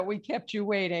we kept you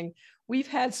waiting. We've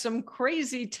had some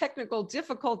crazy technical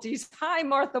difficulties. Hi,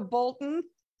 Martha Bolton.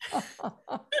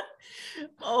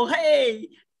 Oh, hey,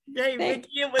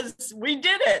 Vicki, we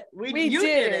did it. You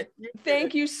did it.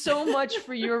 Thank you so much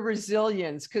for your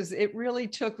resilience, because it really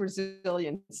took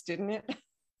resilience, didn't it?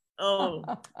 Oh,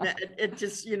 it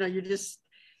just, you just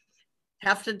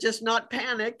have to just not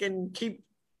panic and keep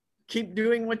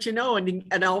doing what you know,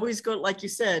 and always go, like you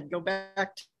said, go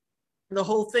back to the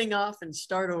whole thing off and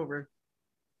start over.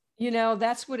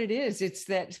 That's what it is. It's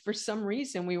that for some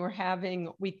reason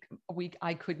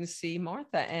I couldn't see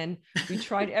Martha, and we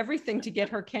tried everything to get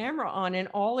her camera on, and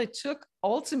all it took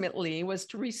ultimately was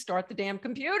to restart the damn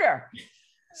computer.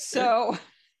 So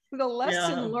the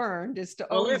lesson learned is to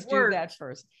always do that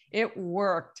first. It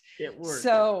worked.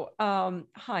 So,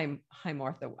 hi,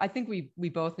 Martha. I think we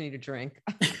both need a drink.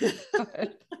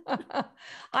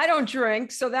 I don't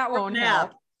drink, so that won't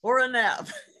help. Or a nap.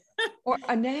 Or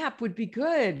a nap would be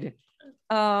good.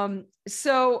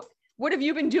 So what have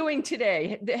you been doing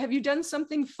today? Have you done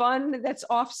something fun that's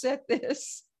offset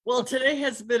this? Well, today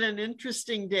has been an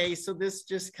interesting day, so this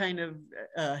just kind of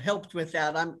helped with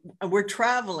that. We're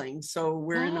traveling, so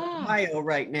we're in Ohio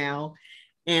right now,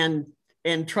 and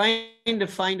trying to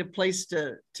find a place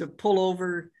to pull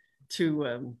over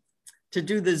to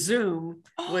do the Zoom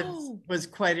was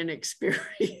quite an experience.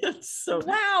 So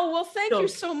wow, well, thank you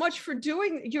so much for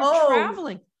doing your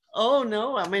traveling. Oh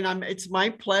no, I mean, it's my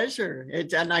pleasure.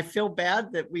 And I feel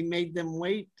bad that we made them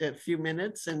wait a few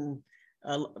minutes,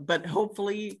 but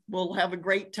hopefully we'll have a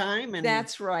great time. And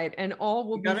that's right, and all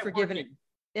will be forgiven.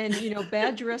 And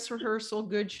bad dress rehearsal,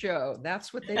 good show.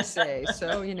 That's what they say.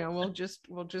 So we'll just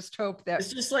hope that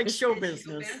it's just like show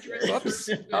business. Whoops!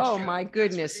 Oh my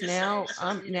goodness! Now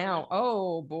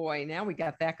oh boy! Now we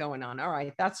got that going on. All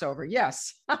right, that's over.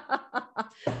 Yes. All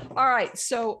right.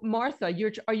 So Martha,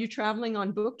 are you traveling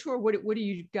on book tour? What are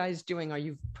you guys doing? Are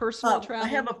you personal traveling?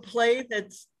 I have a play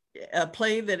that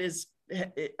is.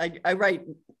 I write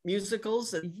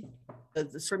musicals.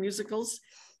 It's for musicals.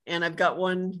 And I've got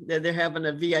one that they're having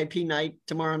a VIP night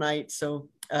tomorrow night. So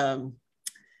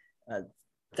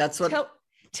that's what.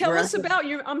 Tell us about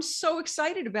I'm so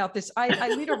excited about this. I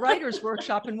lead a writer's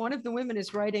workshop, and one of the women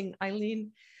is writing,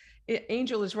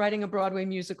 Angel is writing a Broadway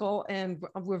musical, and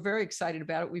we're very excited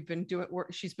about it. We've been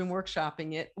she's been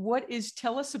workshopping it.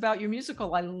 Tell us about your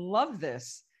musical. I love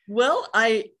this. Well,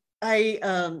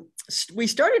 we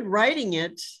started writing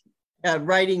it.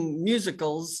 Writing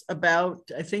musicals I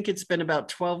think it's been about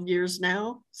 12 years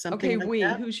now.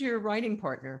 Who's your writing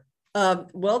partner?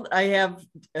 Well, I have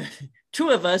two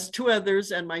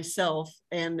others and myself,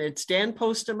 and it's Dan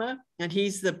Postema, and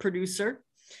he's the producer.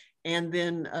 And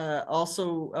then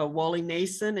also Wally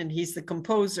Nason, and he's the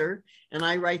composer, and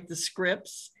I write the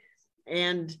scripts.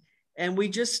 And we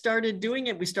just started doing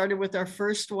it. We started with our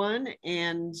first one,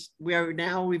 and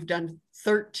we've done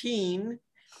 13.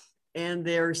 And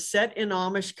they're set in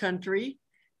Amish country.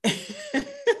 I've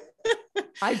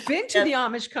been to the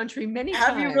Amish country many times.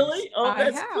 Have you really? Oh,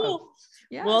 that's cool.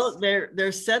 Yes. Well,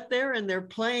 they're set there, and they're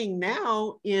playing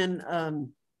now in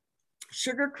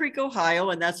Sugar Creek, Ohio,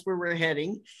 and that's where we're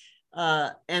heading.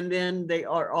 And then they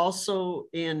are also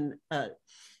in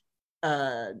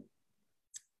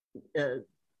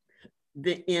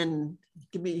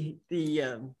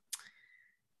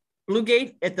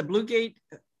Bluegate, at the Bluegate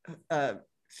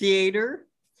Theater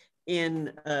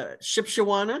in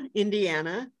Shipshewana,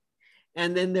 Indiana,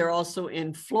 and then they're also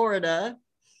in Florida,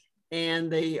 and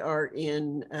they are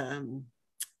in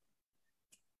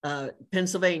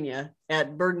Pennsylvania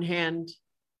at Burdenhand,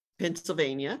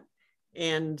 Pennsylvania,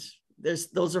 and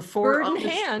those are 4.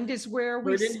 Burdenhand is where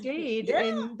we stayed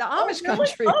in the Amish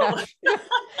country. Oh.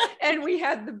 And we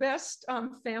had the best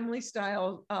family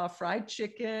style fried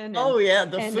chicken.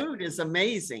 The food is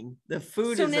amazing. The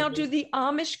food. So now, do the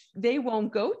Amish? They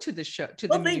won't go to the show.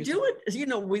 They do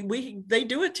it. They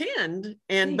do attend,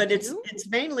 but it's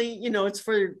mainly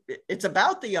it's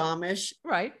about the Amish,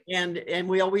 right? And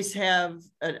we always have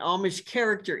an Amish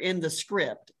character in the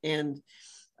script, and.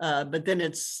 But then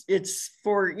it's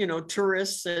for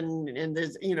tourists and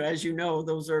there's as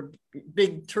those are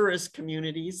big tourist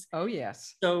communities. Oh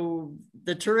yes. So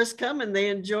the tourists come and they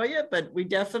enjoy it, but we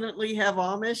definitely have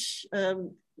Amish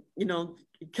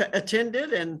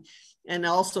attended, and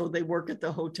also they work at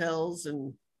the hotels,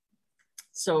 and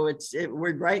so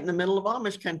we're right in the middle of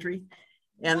Amish country.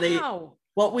 And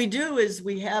what we do is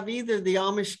we have either the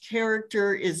Amish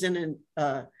character is in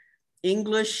an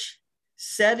English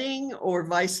setting or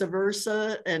vice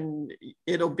versa, and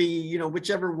it'll be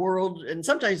whichever world, and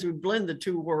sometimes we blend the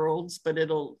two worlds, but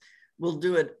we'll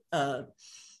do it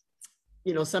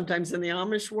sometimes in the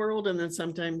Amish world and then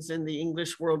sometimes in the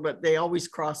English world, but they always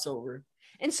cross over.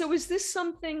 And so is this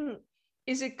something,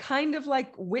 is it kind of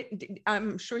like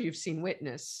I'm sure you've seen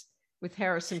Witness with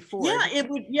Harrison Ford. It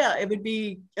would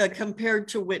be compared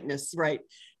to Witness, right?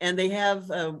 And they have,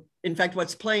 in fact,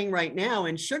 what's playing right now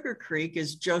in Sugar Creek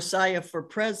is Josiah for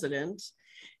President.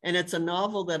 And it's a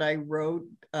novel that I wrote,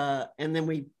 and then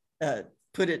we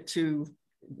put it to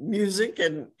music,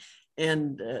 and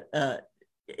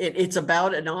it's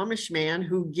about an Amish man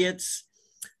who gets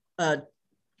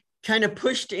kind of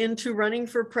pushed into running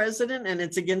for president, and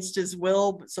it's against his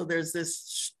will. So there's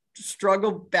this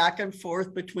struggle back and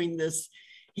forth between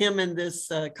him and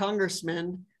this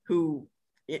congressman who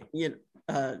it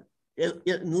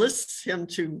enlists him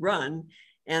to run.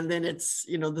 And then it's,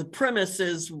 the premise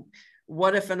is,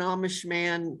 what if an Amish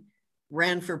man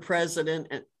ran for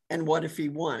president, and what if he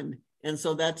won? And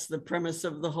so that's the premise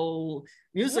of the whole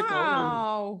musical.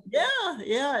 Wow.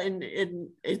 Yeah. And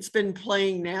it's been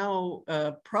playing now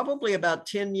probably about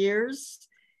 10 years.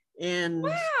 And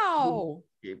wow.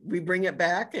 We bring it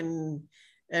back, and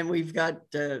we've got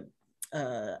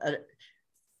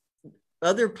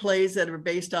other plays that are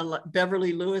based on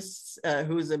Beverly Lewis,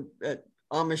 who's a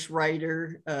Amish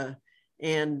writer,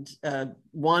 and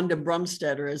Wanda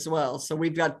Brumstetter as well. So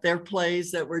we've got their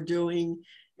plays that we're doing.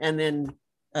 And then,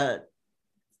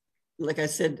 like I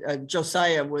said,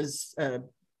 Josiah was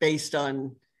based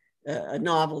on a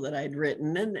novel that I'd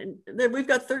written. And then we've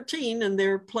got 13, and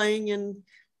they're playing in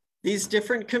these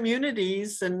different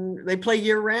communities, and they play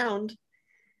year round.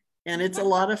 And it's a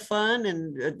lot of fun,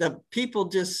 and the people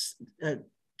just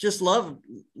love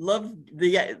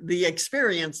the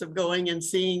experience of going and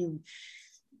seeing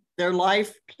their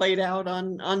life played out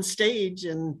on stage.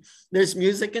 And there's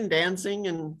music and dancing,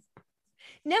 and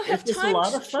now have it's times a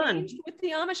lot of fun changed with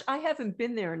the Amish? I haven't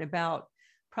been there in about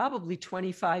probably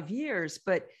 25 years,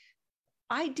 but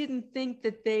I didn't think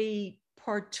that they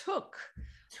partook.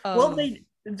 Well,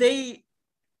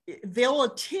 they'll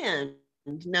attend.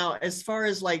 Now, as far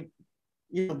as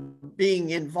being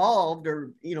involved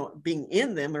or being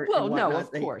in them, or no,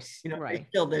 of course, right?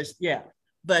 Still there's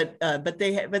but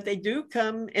they do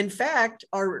come. In fact,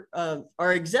 our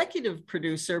executive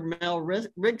producer Mel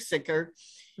Rigsicker,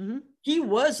 mm-hmm. he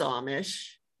was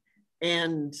Amish,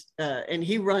 and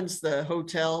he runs the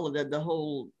hotel, the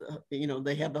whole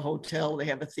they have the hotel, they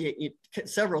have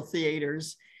several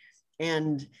theaters,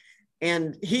 and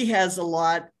he has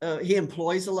he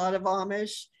employs a lot of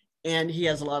Amish, and he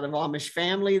has a lot of Amish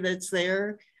family that's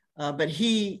there, but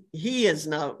he is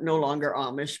no longer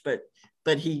Amish,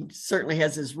 but he certainly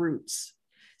has his roots.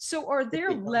 So are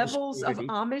there levels of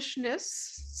Amishness?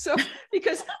 So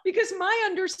because my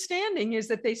understanding is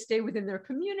that they stay within their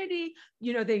community,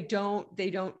 they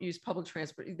don't use public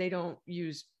transport, they don't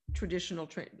use traditional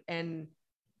and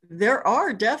there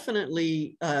are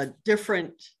definitely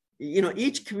different,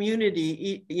 each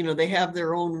community, they have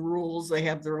their own rules, they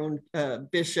have their own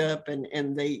bishop,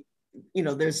 and they,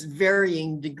 there's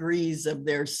varying degrees of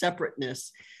their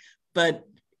separateness. But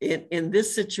in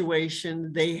this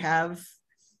situation, they have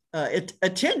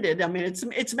attended. I mean,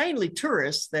 it's mainly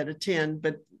tourists that attend,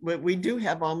 but we do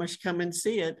have Amish come and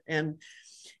see it, and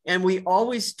we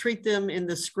always treat them in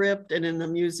the script and in the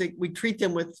music. We treat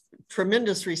them with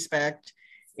tremendous respect,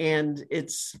 and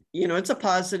it's a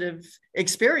positive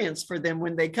experience for them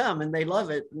when they come, and they love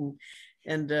it.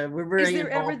 And we're very. Is there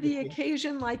ever the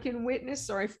occasion, like in Witness?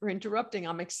 Sorry for interrupting.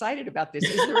 I'm excited about this.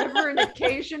 Is there ever an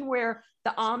occasion where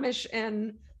the Amish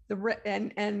and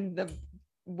the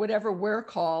whatever we're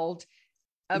called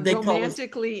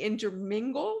romantically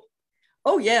intermingle?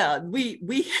 Oh yeah, we.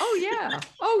 Oh yeah.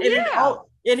 Oh yeah.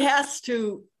 It has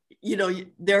to.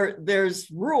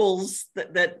 There's rules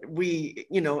that we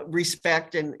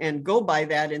respect and go by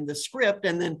that in the script,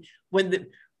 and then when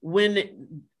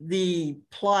the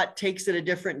plot takes it a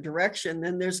different direction,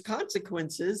 then there's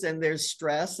consequences, and there's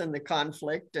stress and the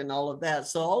conflict and all of that.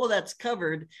 So all of that's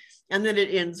covered, and then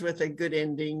it ends with a good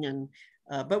ending. And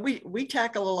but we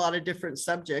tackle a lot of different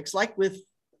subjects, like with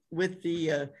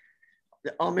the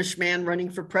Amish man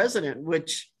running for president,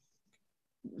 which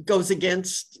goes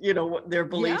against their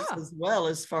beliefs as well,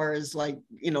 as far as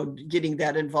getting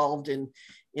that involved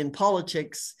in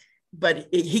politics. But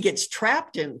he gets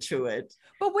trapped into it.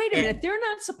 But wait a minute, they're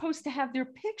not supposed to have their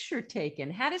picture taken.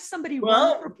 How does somebody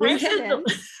run for president?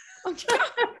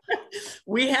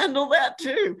 We handle that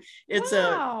too. It's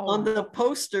on the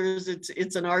posters.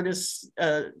 It's an artist's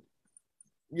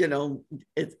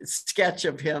sketch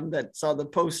of him that's on the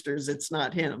posters. It's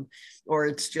not him, or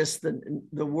it's just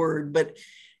the word. But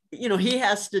he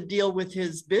has to deal with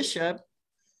his bishop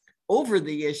over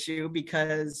the issue,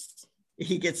 because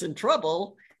he gets in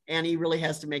trouble and he really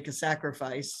has to make a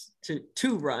sacrifice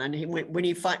to run.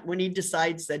 When he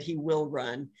decides that he will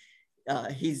run,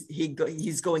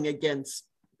 he's going against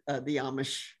the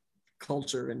Amish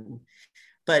culture,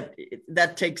 but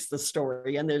that takes the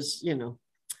story, and there's,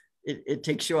 it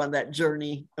takes you on that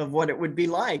journey of what it would be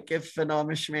like if an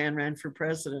Amish man ran for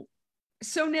president.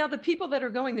 So now the people that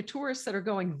are going, the tourists that are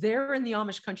going, they're in the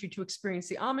Amish country to experience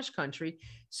the Amish country.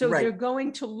 So Right. They're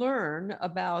going to learn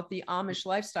about the Amish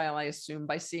lifestyle, I assume,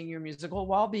 by seeing your musical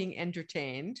while being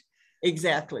entertained.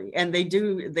 Exactly. And they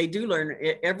do learn.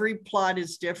 Every plot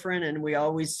is different, and we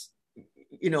always,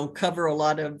 cover a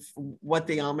lot of what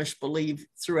the Amish believe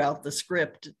throughout the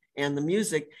script and the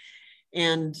music.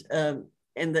 And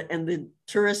the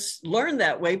tourists learn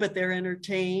that way, but they're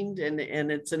entertained, and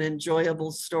it's an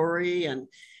enjoyable story, and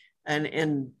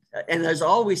there's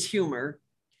always humor.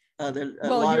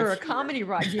 Well, you're a comedy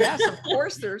writer. Yes, of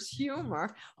course, there's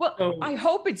humor. Well, so, I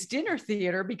hope it's dinner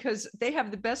theater because they have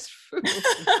the best food.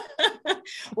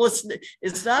 Well,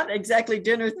 it's not exactly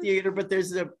dinner theater, but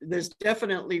there's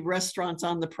definitely restaurants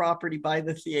on the property by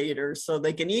the theater, so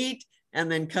they can eat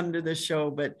and then come to the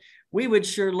show. But we would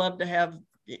sure love to have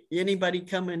anybody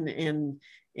come and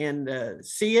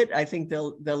see it. I think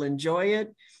they'll enjoy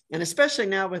it, and especially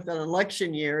now with an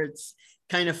election year, it's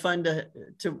kind of fun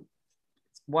to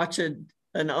watch an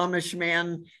Amish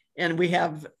man, and we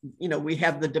have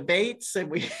the debates, and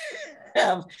we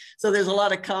have, so there's a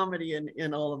lot of comedy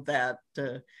in all of that,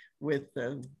 with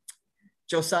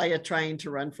Josiah trying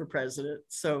to run for president.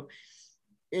 So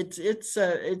it's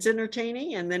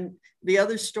entertaining. And then the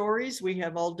other stories, we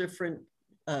have all different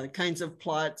kinds of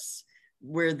plots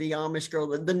where the Amish girl,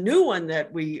 the new one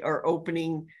that we are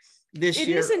opening this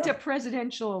year. It isn't a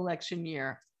presidential election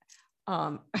year.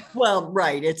 Well,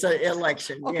 right. It's an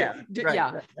election. Okay. Yeah. Right,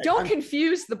 yeah. Right. Don't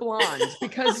confuse the blondes,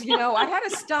 because, I had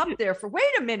to stop there for, wait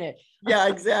a minute. Yeah,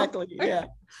 exactly. Yeah.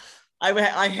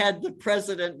 I had the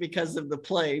president because of the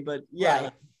play, but yeah.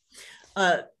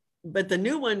 Right. But the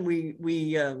new one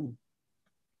we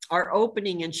are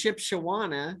opening in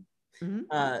Shipshewana,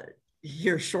 mm-hmm.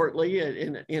 Here shortly,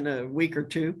 in a week or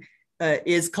two,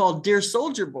 is called Dear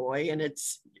Soldier Boy. And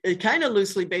it's kind of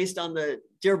loosely based on the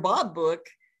Dear Bob book,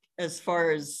 as far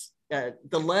as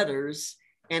the letters.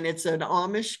 And it's an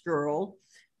Amish girl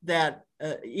that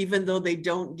even though they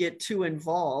don't get too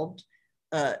involved,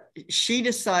 she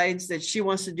decides that she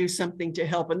wants to do something to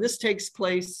help. And this takes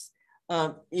place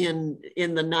in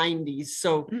the 90s.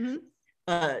 So mm-hmm.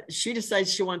 She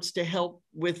decides she wants to help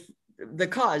with the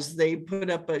cause. They put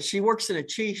up she works in a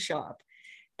cheese shop,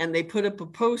 and they put up a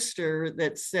poster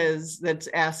that's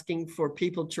asking for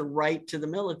people to write to the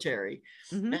military.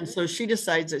 Mm-hmm. And so she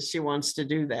decides that she wants to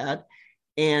do that.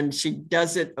 And she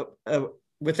does it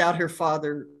without her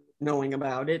father knowing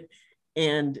about it.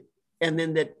 And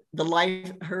then that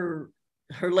her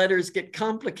letters get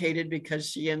complicated because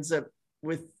she ends up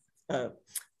with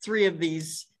 3 of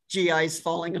these GIs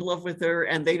falling in love with her,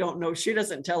 and they don't know. She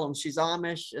doesn't tell them she's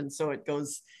Amish. And so it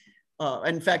goes,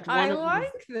 in fact, I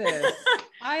like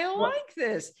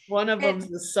this. One of them's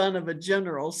the son of a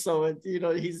general. So,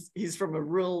 he's from a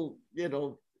real,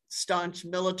 staunch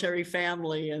military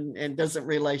family, and doesn't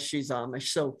realize she's Amish.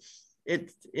 So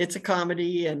it's a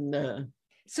comedy. And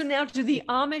so now, do the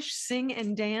Amish sing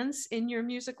and dance in your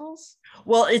musicals?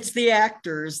 Well, it's the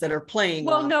actors that are playing.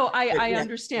 Well, no, I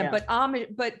understand, yeah.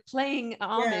 but playing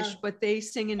Amish, yeah. But they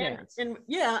sing and dance.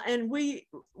 And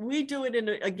we do it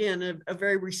in a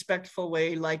very respectful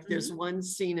way. Like there's mm-hmm. one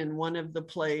scene in one of the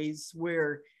plays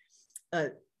where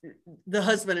the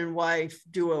husband and wife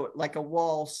do a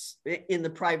waltz in the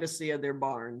privacy of their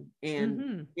barn,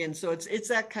 and so it's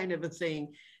that kind of a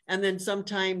thing. And then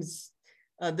sometimes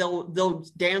they'll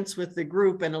dance with the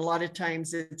group, and a lot of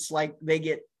times it's like they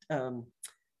get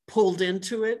pulled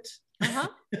into it. Uh-huh.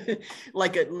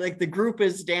 like the group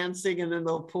is dancing, and then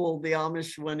they'll pull the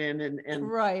Amish one in, and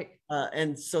right.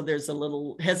 And so there's a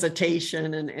little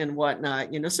hesitation and whatnot,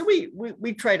 So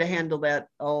we try to handle that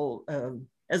all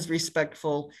as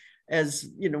respectful as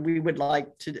we would like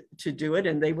to do it,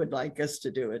 and they would like us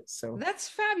to do it. So that's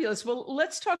fabulous. Well,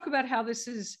 let's talk about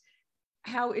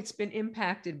how it's been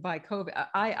impacted by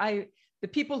COVID. The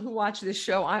people who watch this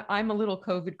show, I'm a little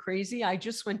COVID crazy. I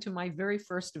just went to my very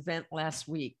first event last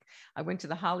week. I went to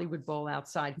the Hollywood Bowl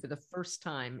outside for the first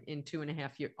time in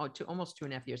 2.5 years, almost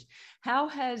 2.5 years. How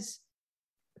has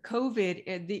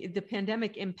COVID, the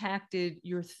pandemic, impacted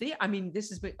your theater? I mean, this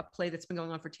has been a play that's been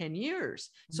going on for 10 years.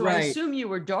 So right. I assume you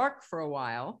were dark for a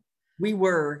while. We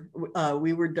were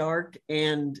dark,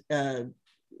 and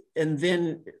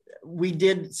then we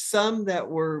did some that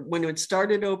were, when it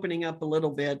started opening up a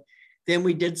little bit, then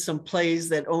we did some plays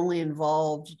that only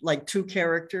involved like 2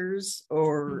 characters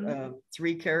or Mhm.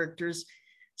 3 characters.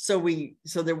 So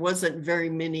there wasn't very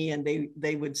many, and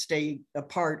they would stay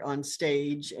apart on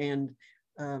stage. And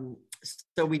um,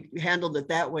 so we handled it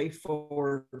that way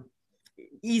for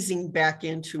easing back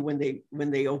into when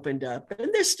they opened up.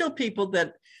 And there's still people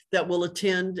that will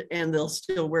attend, and they'll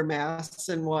still wear masks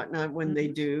and whatnot when they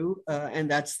Mhm. do, and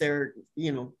that's their,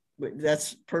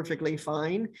 that's perfectly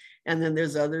fine. And then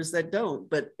there's others that don't,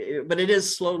 but it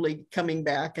is slowly coming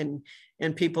back, and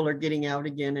people are getting out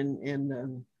again,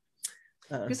 and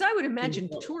Because I would imagine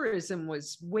tourism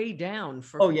was way down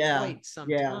for oh yeah, quite some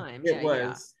yeah, time. it Yeah, yeah.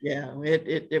 was, yeah,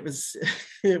 it was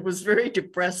it was very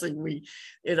depressing.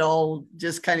 It all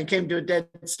just kind of came to a dead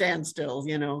standstill,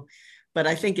 but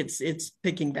I think it's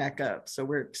picking back up, so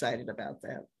we're excited about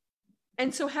that.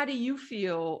 And so, how do you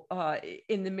feel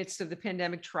in the midst of the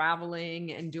pandemic,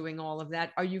 traveling and doing all of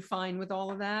that? Are you fine with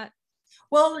all of that?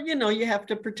 Well, you have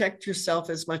to protect yourself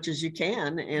as much as you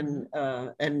can,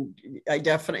 Mhm. and I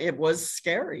definitely, it was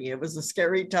scary. It was a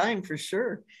scary time for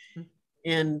sure. Mhm.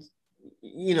 And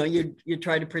you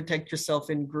try to protect yourself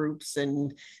in groups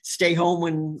and stay home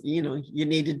when you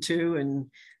needed to, and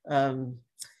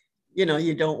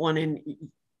you don't want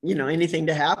anything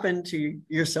to happen to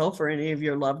yourself or any of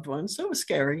your loved ones. So it was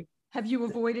scary. Have you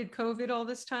avoided COVID all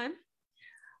this time?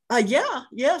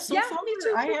 Yeah, so Yeah, far me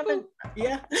too. I Poo haven't. poo.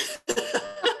 Yeah.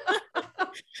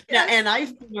 Now, Yes. and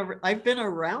I've been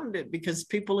around it because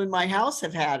people in my house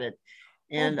have had it,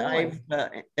 Oh and boy.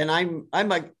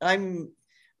 I'm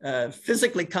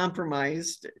physically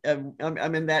compromised.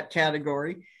 I'm in that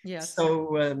category. Yes.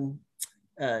 So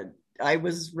uh, I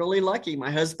was really lucky.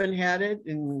 My husband had it,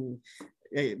 and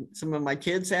some of my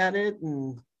kids had it,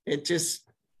 and it just,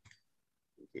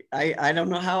 I don't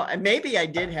know how. Maybe I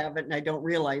did have it, and I don't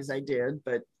realize I did,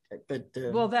 but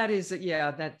Well, that is,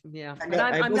 yeah, that, yeah. I But know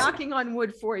I I'm was. knocking on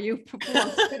wood for you. Poo poo. I'm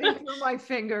spitting through my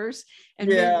fingers, and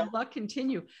may Yeah. your luck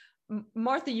continue.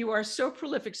 Martha, you are so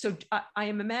prolific. So I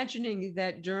am imagining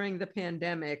that during the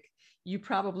pandemic, you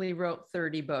probably wrote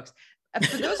 30 books.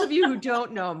 For those of you who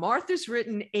don't know, Martha's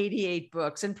written 88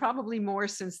 books and probably more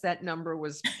since that number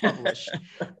was published.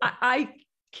 I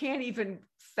can't even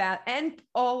and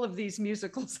all of these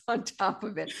musicals on top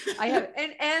of it. I have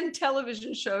and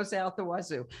television shows out the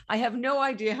wazoo. I have no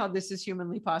idea how this is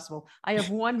humanly possible. I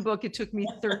have one book. It took me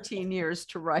 13 years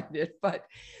to write it, but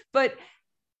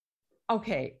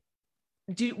okay.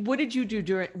 What did you do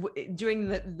during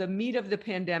the meat of the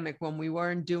pandemic when we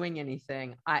weren't doing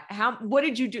anything? What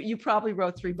did you do? You probably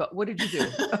wrote 3 books. What did you do?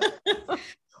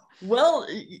 Well,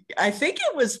 I think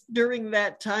it was during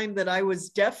that time that I was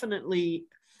definitely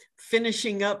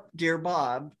finishing up Dear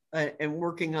Bob, and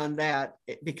working on that,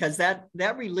 because that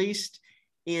released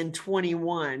in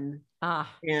 21, Ah,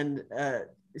 and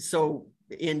so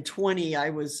in 20 I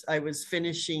was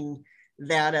finishing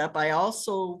that up. I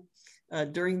also,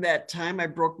 during that time, I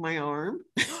broke my arm.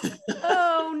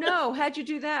 oh no! How'd you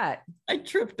do that? I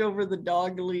tripped over the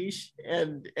dog leash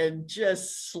and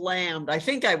just slammed. I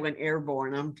think I went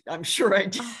airborne. I'm sure I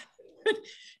did. Oh,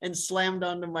 And slammed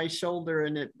onto my shoulder,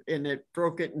 and it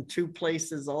broke it in 2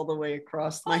 places all the way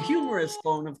across my humerus oh,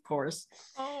 bone, of course.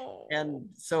 oh. And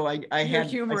so I You're had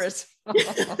humorous.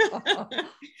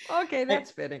 Okay, I,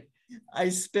 that's fitting. I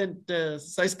spent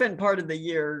part of the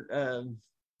year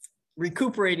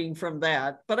recuperating from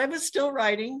that, but I was still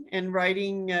writing and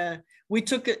writing. We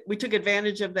took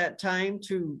advantage of that time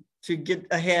to get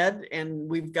ahead, and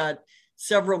we've got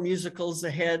several musicals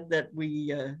ahead that we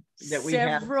have.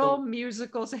 Several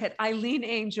musicals ahead. Eileen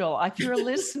Angel, if you're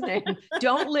listening,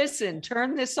 don't listen.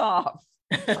 Turn this off.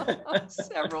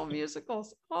 Several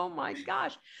musicals. Oh my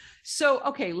gosh. So,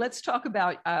 okay, let's talk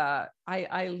about,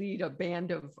 I lead a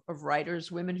band of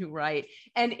writers, women who write.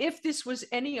 And if this was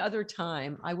any other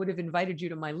time, I would have invited you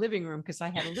to my living room, because I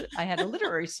had a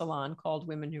literary salon called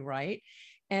Women Who Write.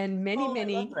 And many, Oh, I love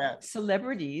many that.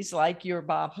 celebrities like your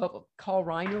Bob Hope, Carl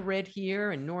Reiner read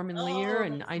here, and Norman Lear. Oh,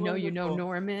 And that's I know you know wonderful.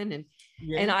 Norman, and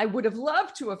Yeah. I would have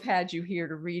loved to have had you here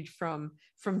to read from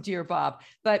Dear Bob.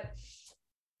 But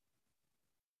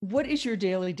what is your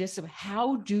daily discipline?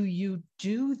 How do you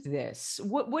do this?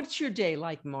 What's your day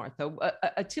like, Martha?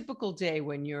 A typical day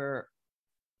when you're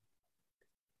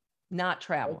not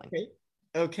traveling. Okay.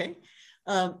 Okay.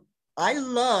 I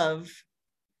love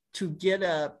to get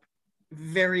up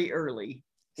very early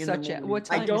in the Such a, morning.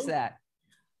 what I time is don't. that?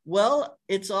 Well,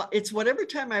 it's whatever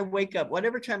time I wake up,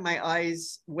 whatever time my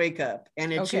eyes wake up,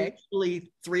 and it's Okay.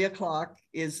 usually 3 o'clock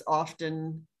is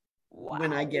often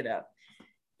when I Wow. get up.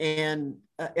 And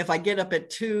if I get up at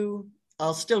 2,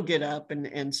 I'll still get up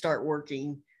and start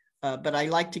working. but I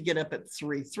like to get up at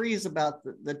 3. 3 is about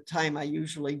the time I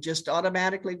usually just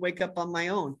automatically wake up on my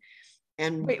own.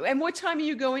 And wait, and what time are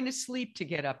you going to sleep to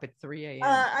get up at 3 a.m.?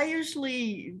 I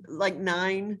usually like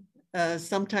 9,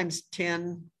 sometimes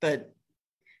 10, but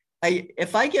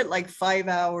if I get like 5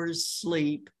 hours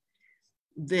sleep,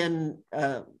 then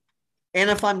and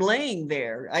if I'm laying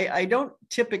there, I don't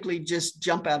typically just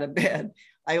jump out of bed.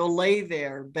 I will lay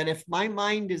there, but if my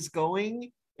mind is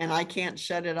going and I can't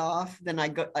shut it off, then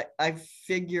I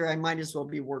figure I might as well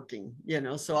be working,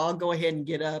 so I'll go ahead and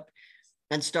get up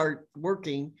and start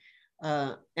working.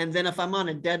 And then if I'm on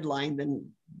a deadline,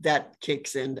 then that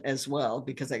kicks in as well,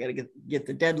 because I got to get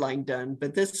the deadline done.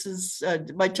 But this is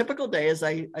my typical day is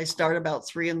I start about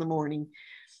 3 in the morning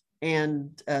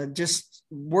and just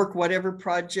work whatever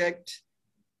project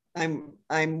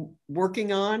I'm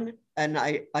working on. And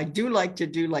I do like to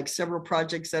do like several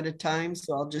projects at a time.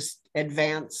 So I'll just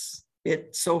advance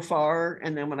it so far.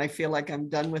 And then when I feel like I'm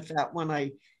done with that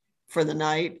one, for the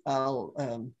night,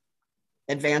 I'll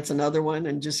advance another one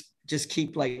and just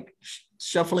keep like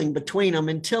shuffling between them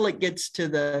until it gets to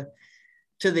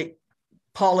the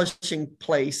polishing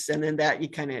place. And then that you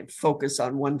kind of focus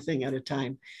on one thing at a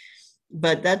time.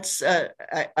 But that's,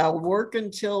 I'll work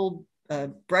until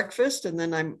breakfast, and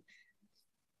then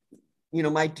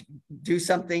might do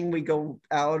something. We go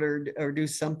out or do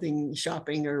something,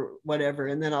 shopping or whatever.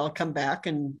 And then I'll come back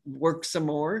and work some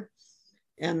more,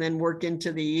 and then work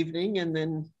into the evening, and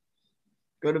then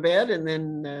go to bed, and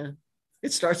then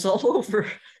it starts all over.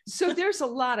 So there's a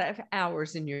lot of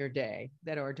hours in your day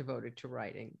that are devoted to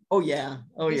writing. Oh yeah.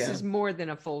 This is more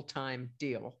than a full-time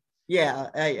deal. Yeah.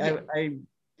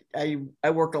 I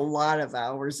work a lot of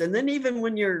hours. And then even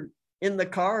when you're in the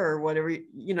car or whatever,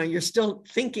 you're still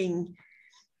thinking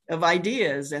of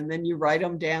ideas, and then you write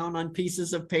them down on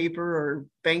pieces of paper or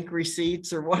bank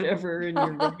receipts or whatever, and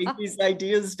you're writing these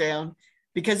ideas down.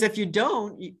 Because if you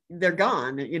don't, they're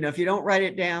gone. If you don't write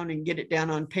it down and get it down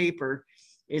on paper,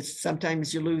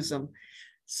 sometimes you lose them.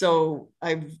 So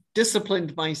I've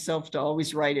disciplined myself to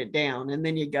always write it down, and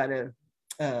then you got to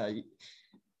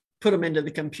put them into the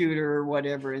computer or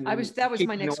whatever. And that was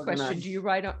my next question. Do you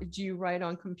write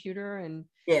on computer? And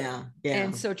yeah.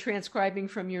 And so transcribing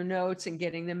from your notes and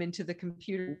getting them into the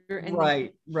computer. And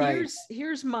right.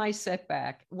 Here's my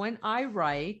setback. When I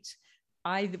write,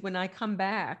 when I come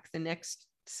back the next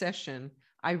session,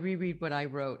 I reread what I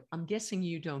wrote. I'm guessing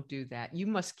you don't do that. You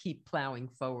must keep plowing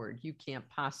forward. You can't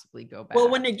possibly go back.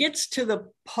 Well, when it gets to the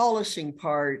polishing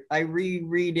part, I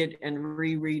reread it and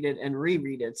reread it and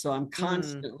reread it. So I'm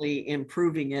constantly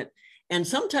improving it. And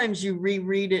sometimes you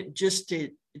reread it just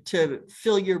to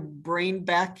fill your brain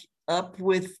back up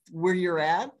with where you're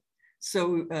at.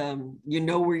 So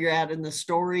where you're at in the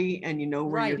story, and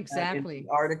where you're at in the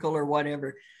article or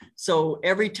whatever. So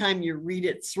every time you read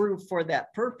it through for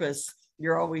that purpose,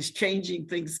 you're always changing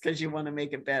things because you want to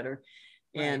make it better.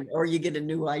 And or you get a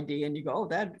new idea and you go, oh,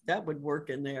 that would work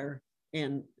in there.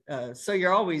 And so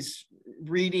you're always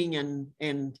reading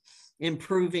and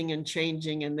improving and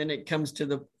changing, and then it comes to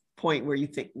the point where you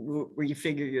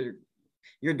figure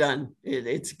you're done.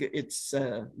 It's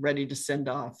ready to send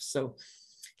off. So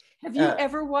have you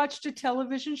ever watched a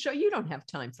television show? You don't have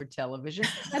time for television.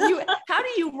 How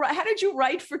did you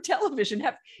write for television?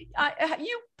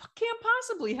 You can't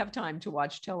possibly have time to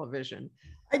watch television.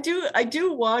 I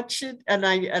do watch it, and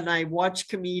I watch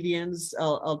comedians.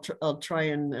 I'll try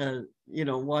and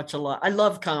watch a lot. I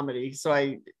love comedy,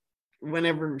 so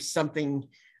whenever something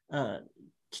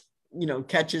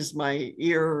catches my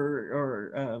ear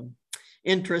or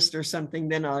interest or something,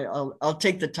 then I'll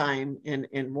take the time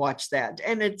and watch that.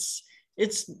 And it's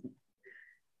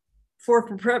for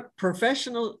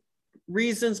professional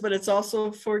reasons, but it's also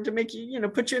to make you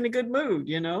put you in a good mood.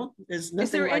 Is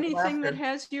there anything that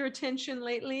has your attention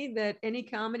lately, that any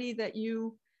comedy that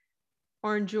you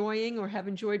are enjoying or have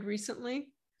enjoyed recently?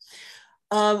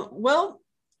 I'll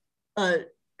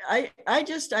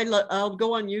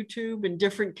go on YouTube, and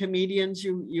different comedians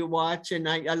you watch, and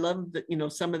I love that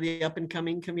some of the up and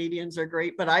coming comedians are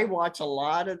great, but I watch a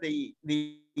lot of the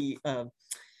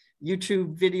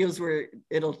YouTube videos where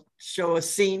it'll show a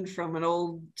scene from an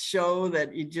old show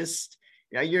that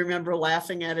you remember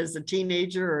laughing at as a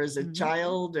teenager or as a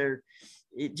child, or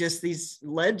just these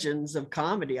legends of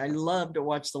comedy. I love to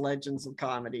watch the legends of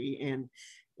comedy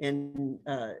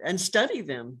and study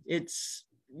them.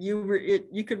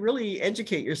 You could really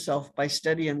educate yourself by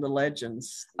studying the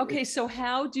legends. Okay, so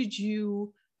how did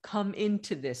you come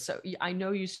into this? So I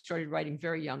know you started writing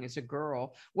very young as a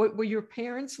girl. Were your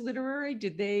parents literary?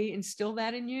 Did they instill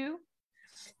that in you?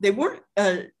 They weren't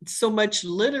so much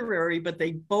literary, but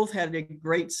they both had a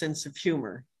great sense of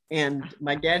humor. And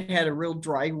my dad had a real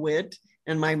dry wit,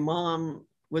 and my mom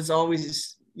was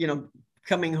always,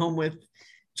 coming home with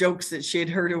jokes that she had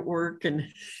heard at work and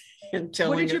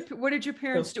telling what did your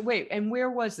parents do? Wait, and where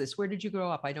was this? Where did you grow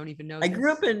up? I don't even know. I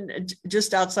grew up in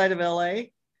just outside of LA.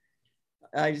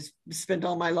 I spent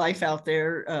all my life out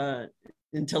there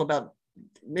until about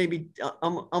maybe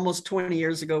almost 20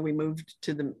 years ago. We moved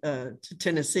to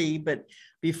Tennessee, but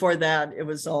before that, it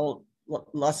was all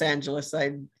Los Angeles.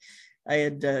 I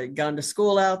had gone to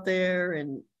school out there,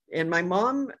 and my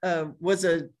mom was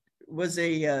a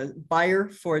buyer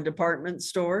for a department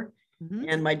store,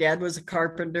 and my dad was a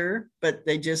carpenter. But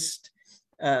they just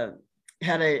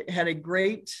had a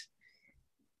great,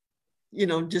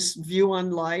 just view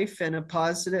on life, and a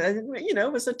positive.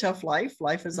 It was a tough life.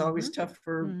 Life is always tough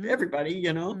for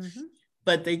everybody,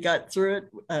 but they got through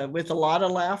it with a lot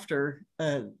of laughter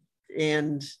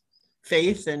and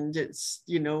faith, and it's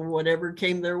whatever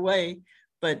came their way.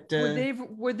 But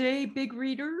were they big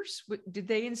readers? Did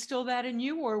they instill that in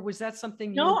you, or was that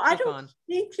something you I don't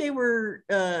think they were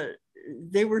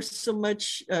so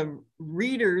much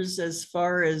readers as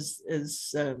far as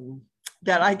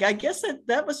that. I guess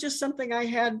that was just something I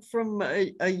had from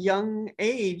a young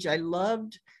age. I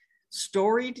loved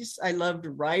stories. I loved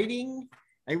writing.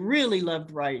 I really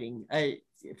loved writing.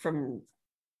 From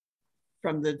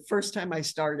the first time I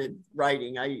started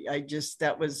writing,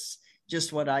 that was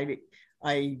just what I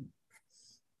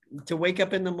to wake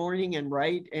up in the morning and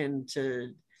write, and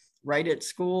to write at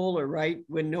school, or write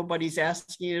when nobody's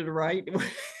asking you to write,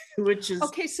 which is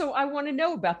okay. So I want to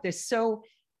know about this. So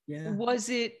yeah. Was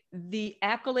it the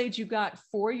accolades you got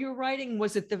for your writing?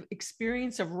 Was it the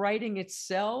experience of writing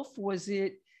itself? Was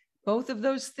it both of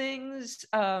those things?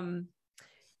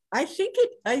 I think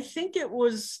it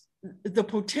was the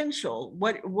potential,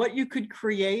 what you could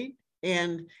create.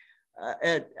 And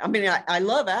I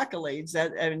love accolades,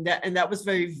 and that was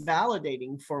very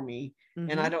validating for me.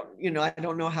 And I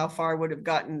don't know how far I would have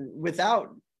gotten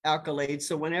without accolades.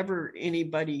 So whenever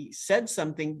anybody said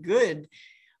something good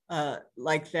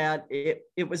like that,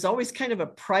 it was always kind of a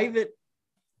private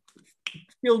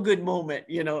feel good moment.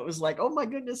 It was like, oh my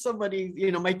goodness, somebody,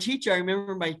 my teacher, I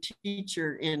remember my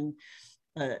teacher in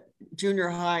junior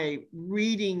high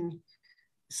reading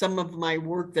some of my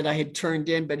work that I had turned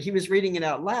in, but he was reading it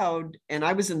out loud, and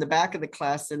I was in the back of the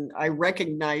class, and I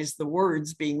recognized the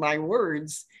words being my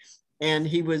words, and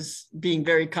he was being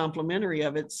very complimentary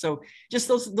of it. So just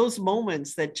those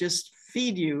moments that just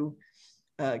feed you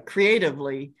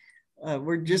creatively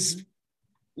were just,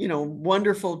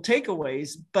 wonderful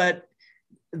takeaways. But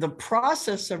the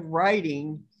process of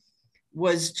writing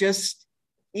was just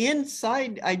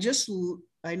inside. I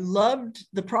loved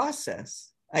the process.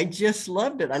 I just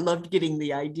loved it. I loved getting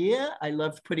the idea. I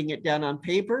loved putting it down on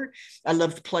paper. I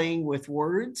loved playing with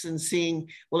words and seeing,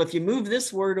 well, if you move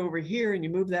this word over here and you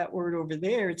move that word over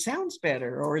there, it sounds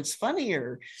better, or it's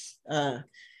funnier. And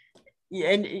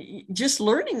just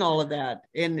learning all of that,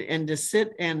 and to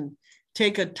sit and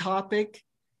take a topic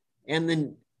and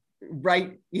then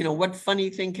write, what funny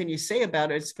thing can you say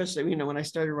about it? Especially, when I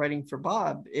started writing for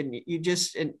Bob, and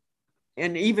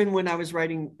and even when I was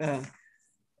writing,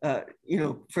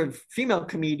 for female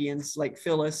comedians like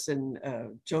Phyllis and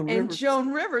Joan Rivers. And Joan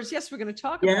Rivers, yes, we're going to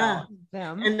talk about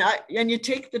them. And you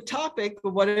take the topic,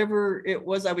 whatever it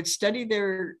was, I would study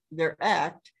their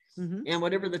act, and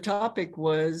whatever the topic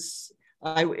was,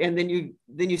 and then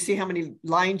you see how many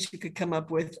lines you could come up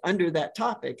with under that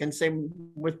topic. And same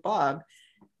with Bob.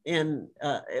 And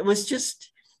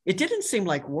it didn't seem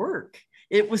like work.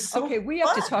 It was so okay. We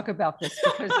have to talk about this,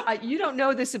 because you don't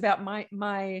know this about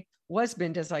my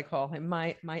husband, as I call him.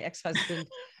 My ex-husband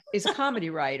is a comedy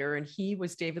writer, and he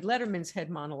was David Letterman's head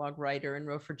monologue writer and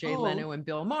wrote for Jay Leno and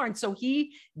Bill Maher. And so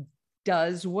he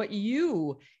does what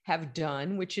you have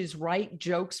done, which is write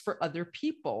jokes for other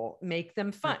people, make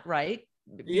them fun, right?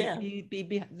 Be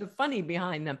the funny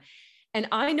behind them. And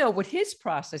I know what his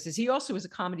process is. He also was a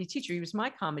comedy teacher. He was my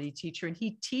comedy teacher, and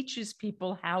he teaches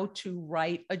people how to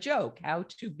write a joke, how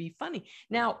to be funny.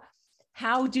 Now,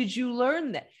 how did you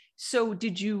learn that? So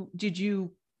did you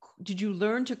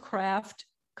learn to craft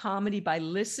comedy by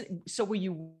listening? So were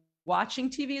you watching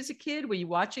TV as a kid? Were you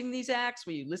watching these acts?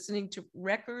 Were you listening to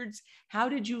records? How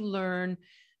did you learn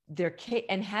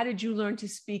and how did you learn to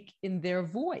speak in their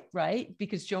voice, right?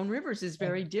 Because Joan Rivers is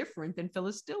very different than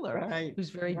Phyllis Diller, who's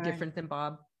very different than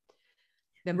Bob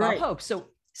Hope.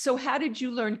 So how did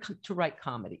you learn to write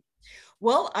comedy?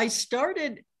 Well, I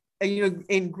started,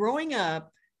 in growing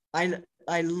up,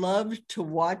 I loved to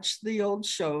watch the old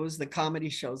shows, the comedy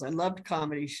shows. I loved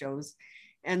comedy shows.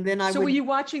 And then I So would. were you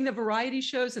watching the variety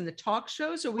shows and the talk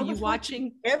shows, or were I you was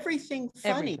watching everything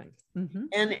funny? everything? Mhm.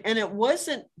 And it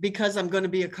wasn't because I'm going to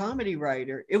be a comedy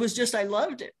writer. It was just I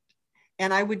loved it.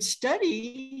 And I would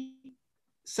study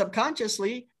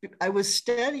subconsciously. I was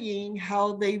studying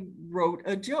how they wrote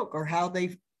a joke or how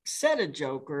they said a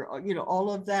joke, or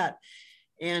all of that.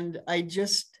 And I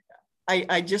just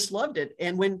loved it.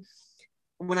 And when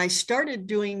I started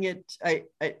doing it,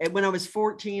 when I was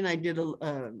 14, I did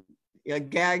a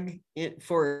gag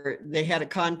they had a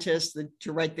contest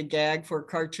to write the gag for a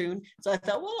cartoon. So I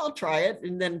thought, well, I'll try it,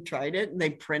 and then tried it, and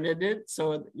they printed it.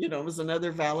 So, it was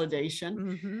another validation.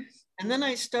 Mm-hmm. And then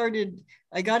I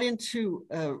got into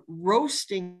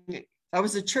roasting. I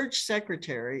was a church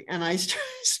secretary, and I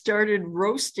started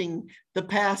roasting the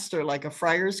pastor like a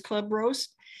Friars Club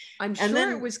roast. I'm sure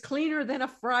then, it was cleaner than a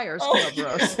Friars Club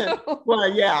roast. Well,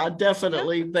 yeah,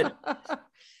 definitely.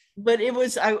 But it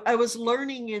was, I was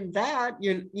learning in that,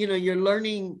 you're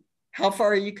learning how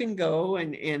far you can go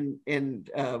and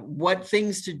what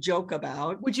things to joke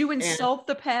about. Would you insult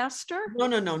the pastor? No,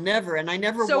 never. And I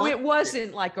never. So it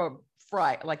wasn't like a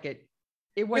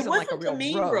it wasn't like a real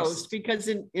mean roast, because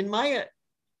in my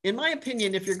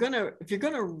opinion, if you're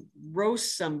gonna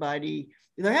roast somebody,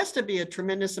 there has to be a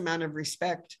tremendous amount of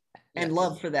respect and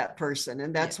love for that person,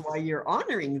 and that's why you're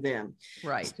honoring them.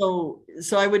 Right. So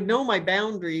I would know my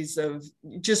boundaries of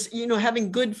just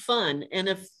having good fun, and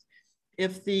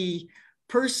if the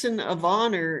person of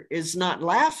honor is not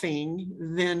laughing,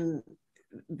 then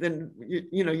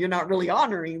you're not really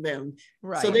honoring them.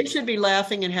 Right. So they should be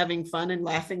laughing and having fun and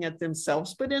laughing at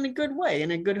themselves, but in a good way,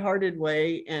 in a good-hearted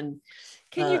way. And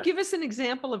can you give us an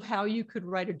example of how you could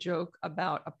write a joke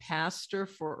about a pastor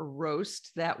for a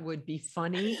roast that would be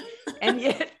funny? And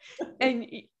can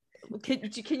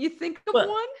you think of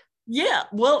one? Yeah,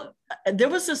 well, there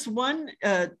was this one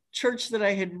church that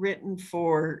I had written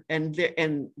for, and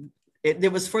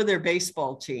it was for their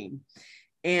baseball team.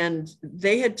 And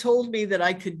they had told me that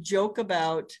I could joke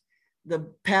about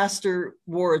the pastor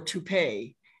wore a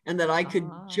toupee, and that I could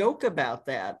joke about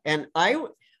that. And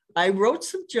I wrote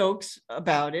some jokes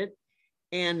about it.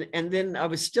 And then I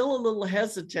was still a little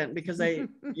hesitant because I,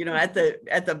 at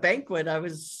the banquet, I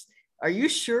was, are you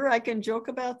sure I can joke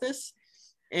about this?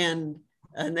 And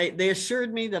they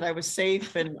assured me that I was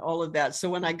safe and all of that. So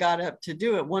when I got up to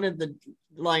do it, one of the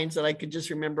lines that I could just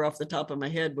remember off the top of my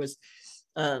head was,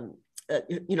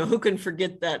 who can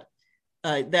forget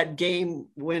that game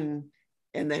when,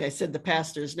 and then I said the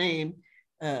pastor's name,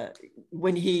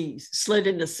 when he slid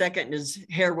into second and his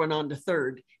hair went on to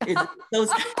third.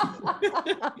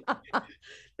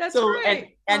 That's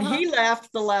great. And he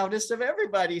laughed the loudest of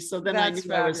everybody. So then I knew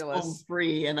fabulous. I was home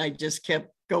free, and I just kept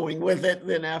going with it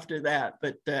then after that.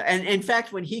 But and in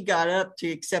fact, when he got up to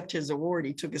accept his award,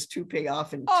 he took his toupee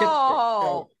off and tipped it.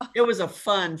 So it was a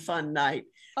fun night.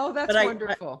 Oh, that's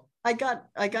wonderful. I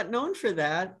got known for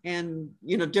that, and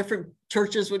different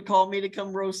churches would call me to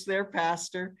come roast their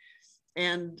pastor,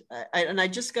 and I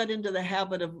just got into the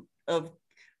habit of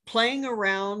playing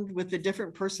around with the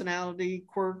different personality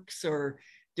quirks or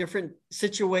different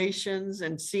situations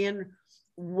and seeing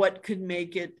what could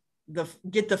make it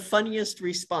get the funniest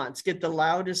response, get the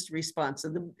loudest response,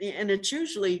 and it's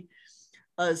usually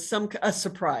a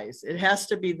surprise. It has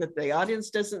to be that the audience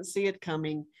doesn't see it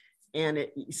coming. And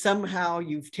somehow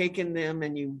you've taken them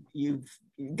and you've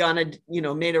gone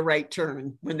made a right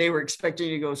turn when they were expecting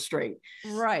you to go straight.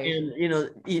 Right. And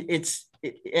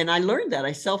and I learned that.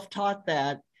 I self-taught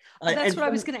that. That's what I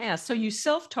was going to ask. So you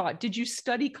self-taught. Did you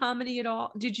study comedy at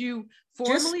all? Did you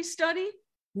formally study?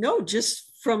 No, just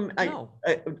from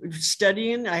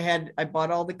studying. I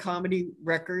bought all the comedy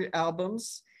record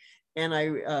albums, and I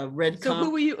read. So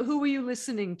who were you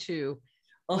listening to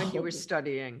when you were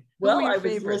studying? Well, I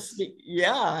was listening.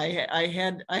 Yeah, I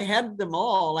had them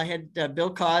all. I had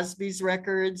Bill Cosby's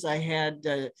records.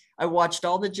 I watched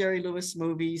all the Jerry Lewis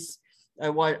movies. I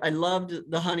loved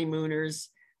The Honeymooners,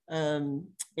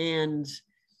 and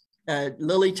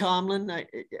Lily Tomlin.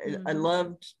 I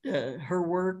loved her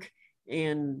work,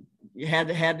 and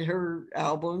had her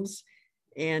albums,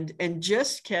 and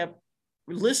just kept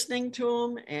listening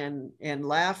to them and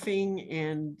laughing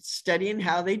and studying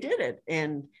how they did it,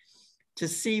 and to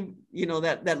see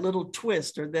that little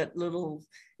twist or that little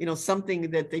something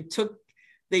that they took.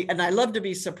 And I love to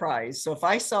be surprised, so if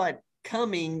I saw it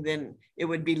coming, then it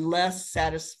would be less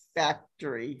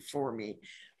satisfactory for me.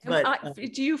 But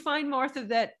do you find, Martha,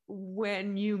 that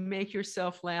when you make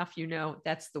yourself laugh,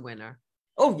 that's the winner?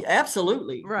 Oh,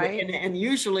 absolutely. Right. And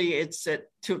usually it's at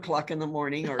 2:00 in the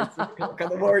morning or 3:00 in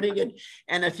the morning.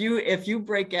 And if you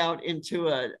break out into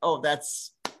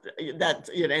that's that,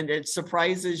 you know, and it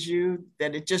surprises you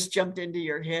that it just jumped into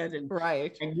your head,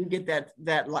 Right. and you get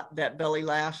that belly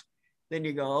laugh, then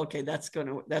you go, okay, that's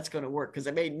gonna work, because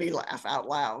it made me laugh out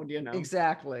loud, you know.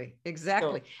 Exactly.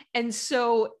 So And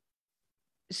so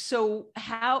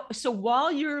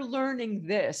while you're learning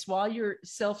this, while you're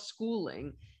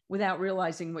self-schooling without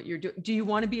realizing what you're doing, do you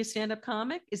want to be a stand-up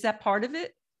comic? Is that part of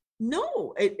it?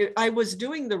 no, I was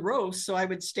doing the roast, so I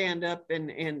would stand up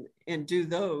and do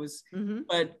those, Mm-hmm.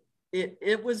 but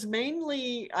it was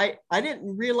mainly, I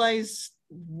didn't realize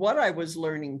what I was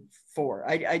learning for.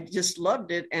 I just loved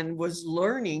it and was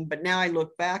learning, but now I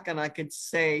look back and I could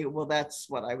say, well, that's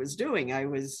what I was doing. I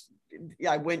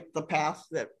went the path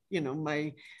that, you know,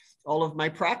 all of my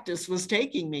practice was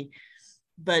taking me,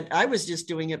 but I was just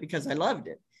doing it because I loved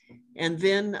it. And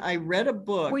then I read a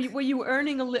book. Were you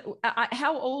earning a little?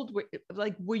 How old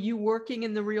were you working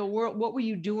in the real world? What were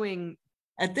you doing?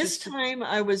 At this time,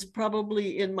 I was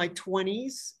probably in my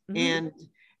 20s, Mm-hmm.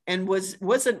 and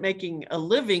wasn't making a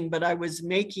living, but I was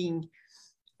making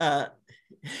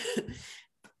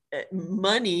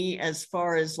money, as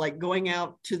far as like going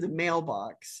out to the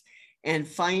mailbox and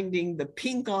finding the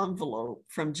pink envelope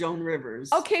from Joan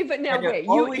Rivers. Okay, but now wait,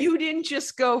 you didn't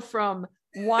just go from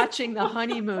watching the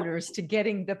Honeymooners to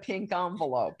getting the pink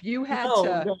envelope. You had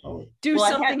to do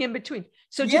something in between.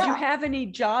 So did you have any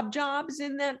jobs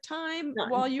in that time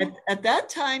while you at that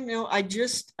time? No, I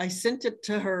sent it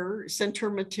to her, sent her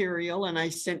material, and I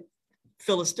sent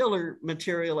Phyllis Diller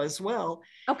material as well.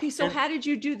 Okay, so how did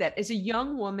you do that as a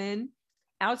young woman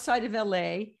outside of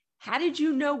LA? How did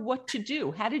you know what to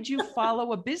do? How did you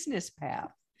follow a business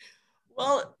path?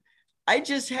 Well, I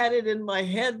just had it in my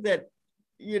head that,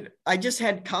 you know, I just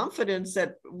had confidence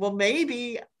that, well,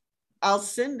 maybe I'll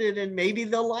send it and maybe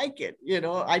they'll like it. You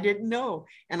know, I didn't know.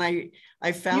 And I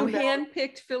found you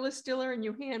handpicked Phyllis Diller and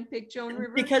you handpicked Joan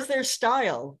Rivers? Because their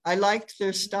style. I liked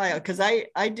their style, because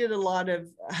I did a lot of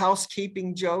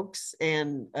housekeeping jokes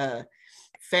and family.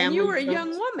 And you were jokes. A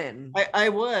young woman. I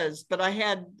was, but I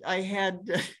had I had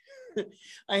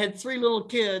 3 little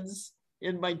kids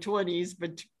in my 20s,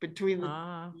 but between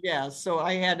so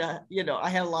I had I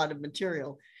had a lot of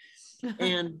material.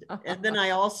 And then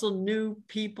I also knew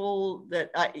people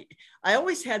that I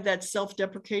always had that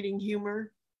self-deprecating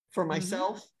humor for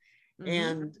myself.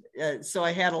 Mm-hmm. And so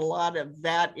I had a lot of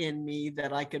that in me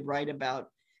that I could write about,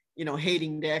 you know,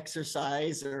 hating to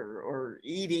exercise or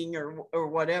eating or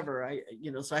whatever.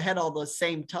 So I had all those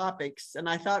same topics, and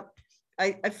I thought,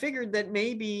 I figured that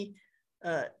maybe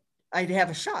I'd have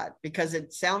a shot, because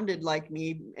it sounded like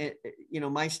me, you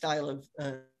know, my style of,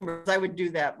 I would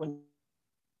do that when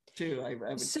too. I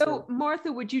would. So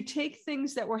Martha, would you take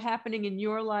things that were happening in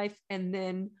your life and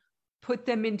then put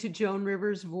them into Joan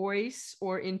Rivers' voice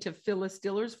or into Phyllis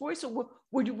Diller's voice? Or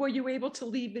were you able to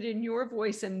leave it in your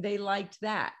voice and they liked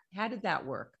that? How did that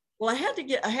work? Well,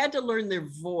 I had to learn their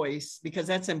voice, because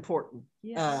that's important.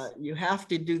 Yes. You have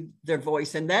to do their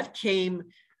voice. And that came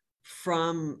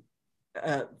from,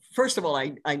 first of all,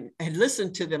 I had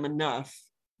listened to them enough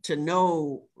to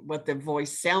know what the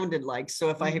voice sounded like.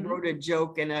 So if I wrote a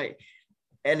joke and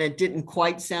it didn't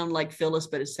quite sound like Phyllis,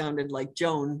 but it sounded like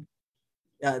Joan,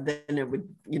 then it would,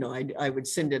 you know, I would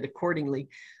send it accordingly.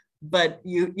 But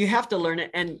you have to learn it.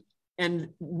 And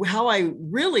how I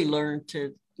really learned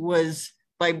it was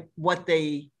by what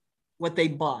they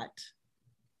bought.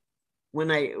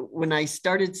 When I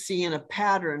started seeing a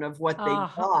pattern of what they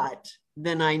bought,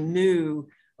 then I knew,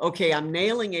 okay, I'm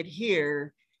nailing it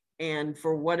here. And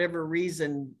for whatever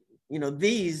reason, you know,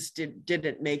 these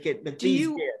didn't make it, but these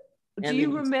did. Do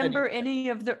you remember any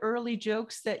of the early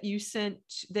jokes that you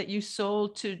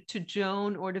sold to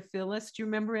Joan or to Phyllis? Do you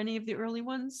remember any of the early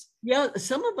ones? Yeah,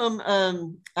 some of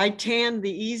them, I tan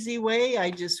the easy way. I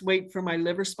just wait for my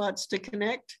liver spots to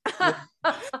connect. That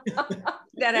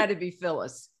had to be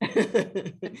Phyllis.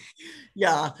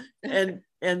 Yeah. And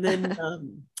then,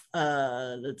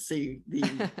 let's see,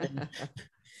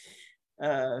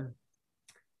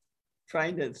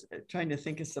 trying to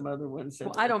think of some other ones.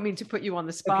 Well, I don't mean to put you on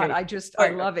the spot. Okay. I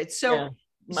love it. So,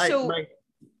 yeah.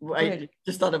 I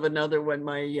just thought of another one.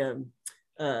 I'm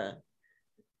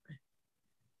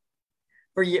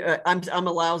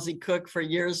a lousy cook. For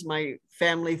years, my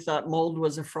family thought mold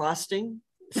was a frosting.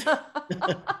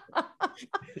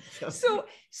 So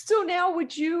now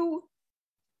would you?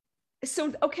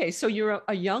 So you're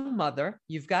a young mother.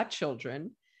 You've got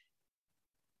children.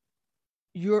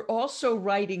 You're also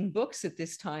writing books at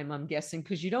this time, I'm guessing,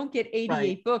 because you don't get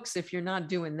 88 books if you're not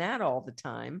doing that all the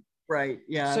time. Right.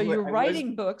 Yeah. So you're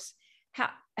writing books.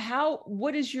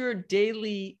 What is your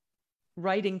daily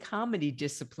writing comedy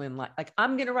discipline like? Like,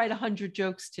 I'm going to write 100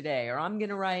 jokes today, or I'm going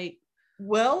to write.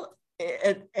 Well,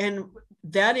 and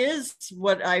that is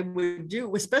what I would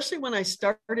do, especially when I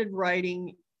started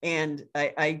writing, and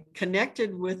I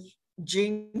connected with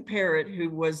Gene Parrott, who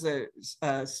was a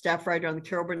staff writer on the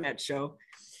Carol Burnett Show.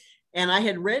 And I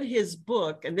had read his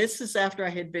book, and this is after I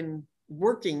had been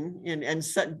working and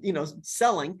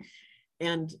selling.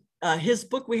 And his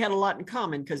book, we had a lot in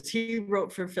common because he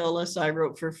wrote for Phyllis, I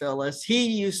wrote for Phyllis. He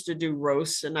used to do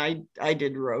roasts, and I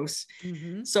did roasts.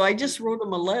 Mm-hmm. So I just wrote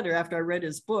him a letter after I read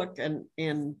his book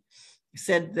and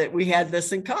said that we had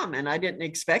this in common. I didn't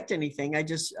expect anything. I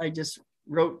just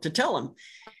wrote to tell him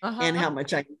and how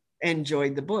much I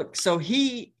enjoyed the book. So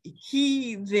he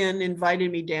then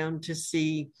invited me down to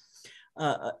see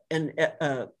a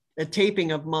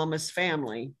taping of Mama's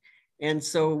Family. And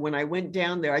so when I went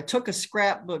down there, I took a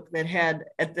scrapbook that had,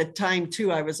 at the time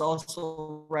too, I was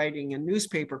also writing a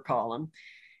newspaper column.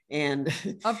 And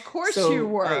of course you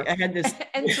were. I had this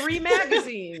and 3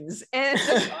 magazines. And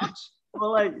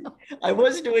well, I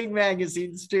was doing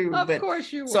magazines too. Of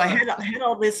course you were. So I had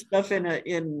all this stuff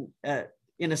in a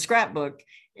scrapbook.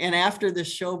 And after the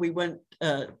show, we went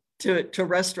to a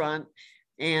restaurant,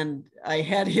 and I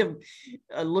had him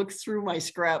look through my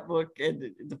scrapbook,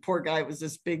 and the poor guy was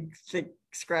this big, thick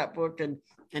scrapbook, and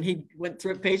he went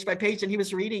through it page by page, and he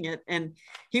was reading it, and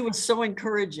he was so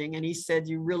encouraging. And he said,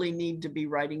 "You really need to be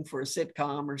writing for a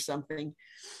sitcom or something."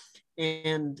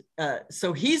 And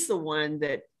so he's the one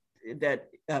that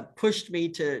pushed me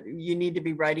to, you need to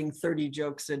be writing 30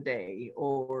 jokes a day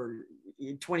or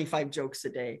 25 jokes a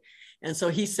day. And so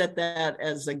he set that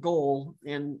as a goal,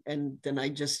 and then I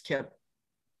just kept,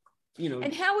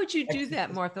 And how would you do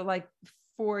that, Martha? Like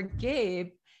for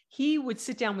Gabe, he would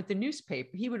sit down with the newspaper.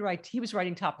 He was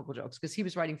writing topical jokes because he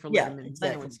was writing for Letterman and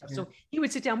stuff. So he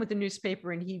would sit down with the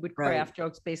newspaper and he would craft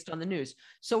jokes based on the news.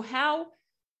 So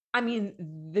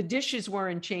the dishes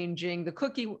weren't changing. The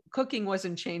cooking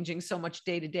wasn't changing so much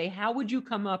day to day. How would you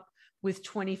come up with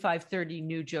 25, 30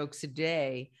 new jokes a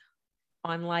day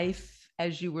on life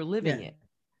as you were living it?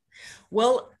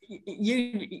 Well,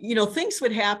 things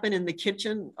would happen in the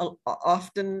kitchen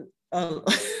often, a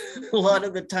lot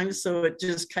of the time. So it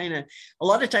just a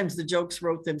lot of times the jokes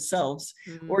wrote themselves,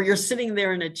 or you're sitting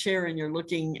there in a chair and you're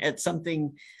looking at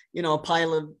something, a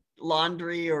pile of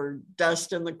laundry or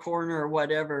dust in the corner or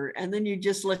whatever. And then you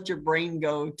just let your brain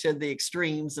go to the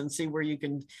extremes and see where you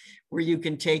can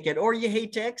take it. Or you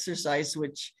hate to exercise,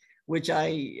 which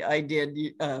I did.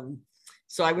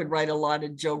 So I would write a lot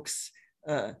of jokes,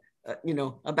 about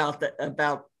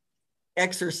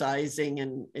exercising,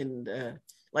 and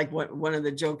like one of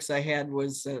the jokes I had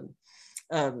was,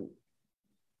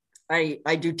 I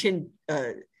do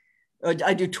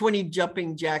 20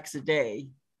 jumping jacks a day.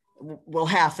 Well,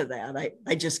 half of that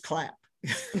I just clap.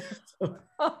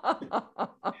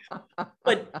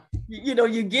 But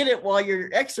you get it while you're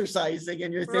exercising,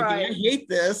 and you're thinking, I hate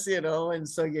this, and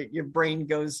so your brain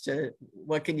goes to,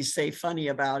 what can you say funny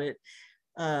about it?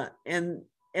 And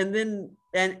then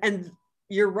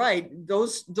you're right,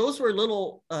 those were a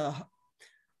little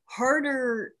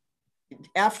harder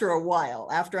after a while,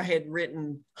 after I had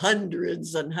written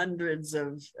hundreds and hundreds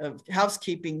of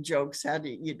housekeeping jokes, how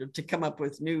to come up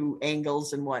with new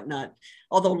angles and whatnot,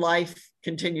 although life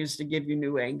continues to give you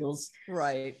new angles.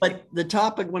 Right. But the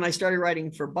topic, when I started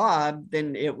writing for Bob,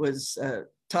 then it was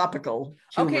topical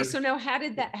humor. Okay, so now how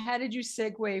did you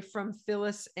segue from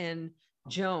Phyllis and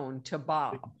Joan to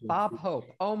Bob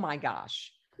Hope? Oh my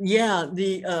gosh. Yeah,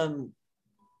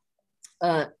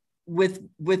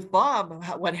 with Bob,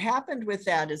 what happened with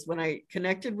that is when I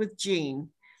connected with Gene,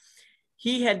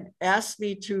 he had asked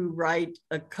me to write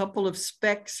a couple of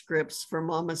spec scripts for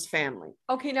Mama's Family.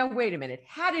 Okay, now wait a minute.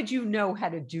 How did you know how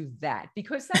to do that?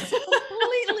 Because that's a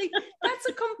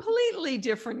completely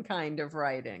different kind of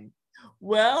writing.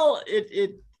 Well,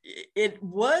 it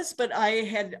was, but I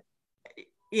had,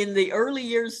 in the early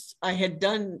years, I had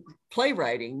done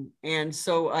playwriting, and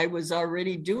so I was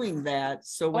already doing that.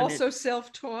 So when also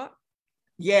self-taught.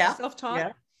 Yeah,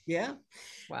 self-taught. Yeah.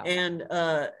 Wow.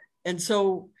 And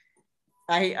so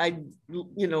I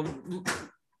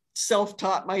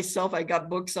self-taught myself. I got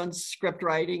books on script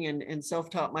writing and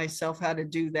self-taught myself how to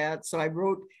do that. So I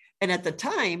wrote, and at the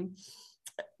time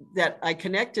that I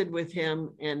connected with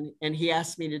him and he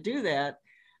asked me to do that,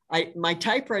 my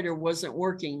typewriter wasn't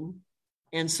working.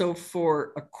 And so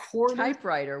for a quarter,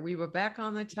 typewriter, we were back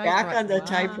on the typewriter.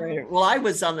 Typewriter. Well, I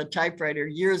was on the typewriter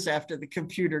years after the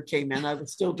computer came in. I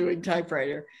was still doing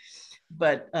typewriter,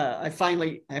 but I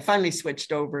finally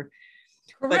switched over.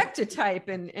 Correct to type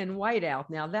and whiteout.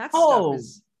 Now that's oh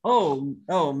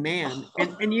man,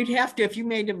 and you'd have to, if you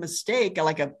made a mistake,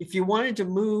 if you wanted to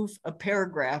move a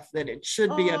paragraph that it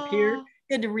should be up here,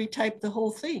 had to retype the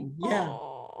whole thing. Yeah,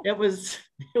 Oh. it was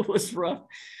it was rough,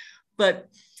 but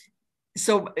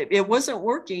so it wasn't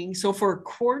working. So for a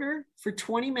quarter, for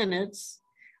 20 minutes,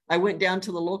 I went down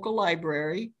to the local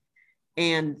library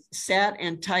and sat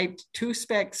and typed 2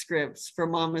 spec scripts for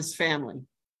Mama's Family,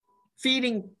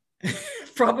 feeding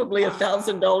probably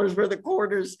 $1,000 worth of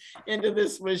quarters into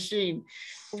this machine.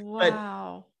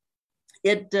 Wow.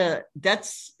 But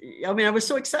that's, I mean, I was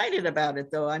so excited about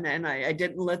it though. And I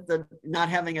didn't let the not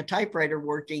having a typewriter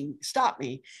working stop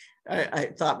me. I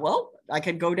thought, well, I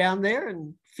could go down there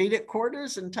and feed it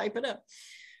quarters and type it up.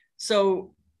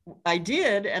 So I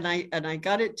did, and I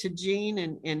got it to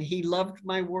Gene, and he loved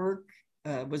my work,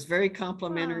 was very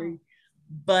complimentary. Wow.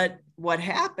 But what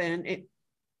happened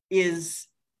is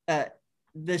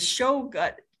the show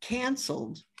got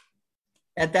canceled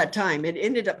at that time. It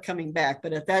ended up coming back,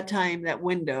 but at that time, that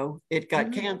window, it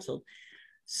got canceled.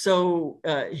 So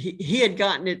he had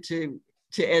gotten it to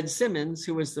Ed Simmons,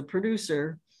 who was the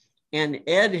producer, and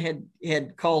Ed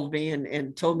had called me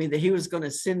and told me that he was going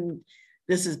to send,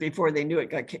 this is before they knew it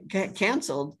got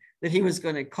canceled, that he was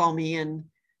going to call me in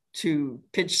to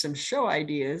pitch some show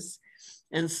ideas.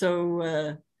 And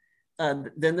so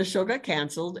then the show got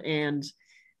canceled. And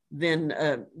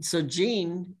then, so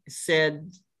Gene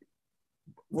said,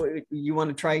 well, you want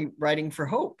to try writing for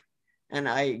Hope? And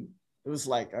I was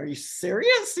like, are you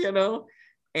serious? You know?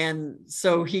 And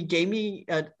so he gave me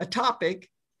a topic,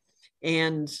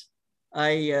 and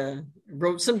I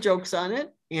wrote some jokes on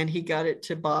it, and he got it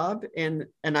to Bob, and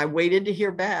I waited to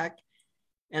hear back.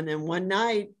 And then one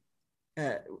night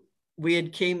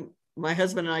my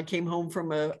husband and I came home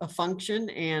from a function,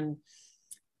 and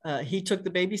he took the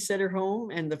babysitter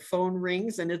home, and the phone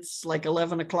rings, and it's like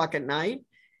 11 o'clock at night.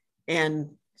 And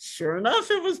sure enough,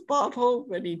 it was Bob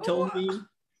Hope. And he told me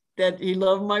that he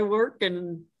loved my work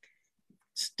and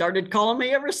started calling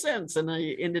me ever since. And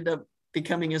I ended up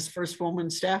becoming his first woman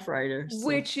staff writer. So.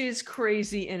 Which is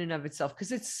crazy in and of itself,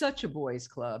 because it's such a boys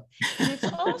club. And it's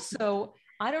also,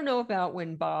 I don't know about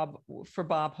for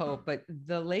Bob Hope, but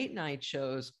the late night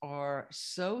shows are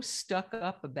so stuck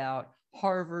up about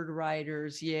Harvard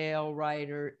writers, Yale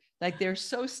writer. Like they're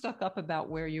so stuck up about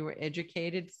where you were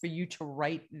educated for you to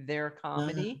write their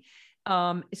comedy.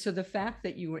 So the fact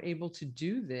that you were able to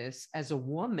do this as a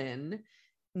woman,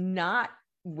 not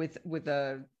with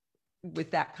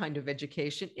that kind of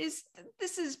education, this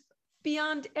is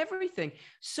beyond everything.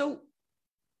 So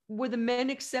were the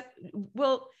men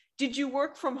did you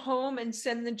work from home and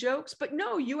send the jokes? But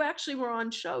no, you actually were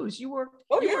on shows. You were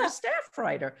a staff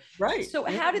writer. Right. So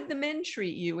how did the men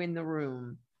treat you in the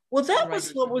room? Well,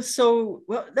 that's what was so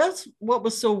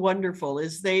wonderful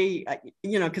is they,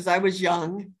 because I was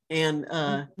young, and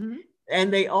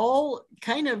and they all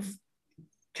kind of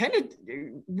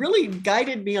really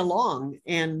guided me along,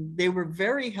 and they were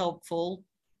very helpful,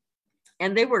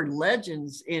 and they were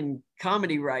legends in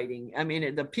comedy writing. I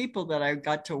mean, the people that I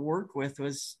got to work with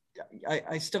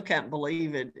I still can't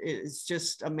believe it. It's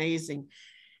just amazing.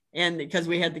 And because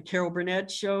we had the Carol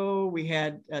Burnett show, we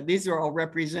had, these are all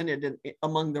represented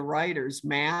among the writers,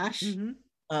 MASH.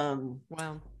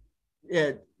 Wow.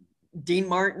 Dean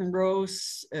Martin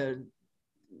Rose,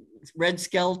 Red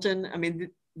Skelton. I mean,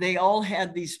 they all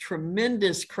had these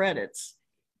tremendous credits.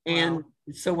 Wow. And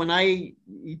so when I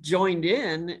joined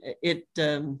in, it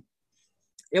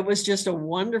was just a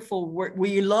wonderful work.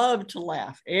 We loved to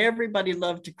laugh. Everybody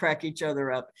loved to crack each other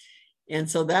up. And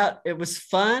so it was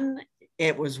fun.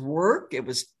 It was work. It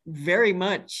was very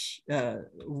much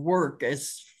work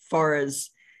as far as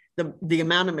the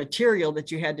amount of material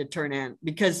that you had to turn in.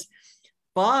 Because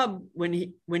Bob, when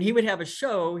he would have a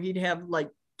show, he'd have like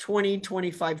 20,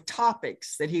 25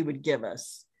 topics that he would give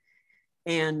us.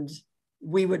 And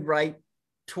we would write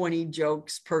 20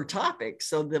 jokes per topic.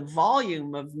 So the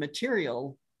volume of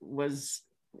material was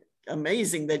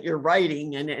amazing that you're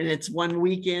writing, and it's one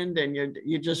weekend and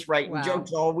you're just writing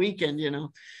jokes all weekend, In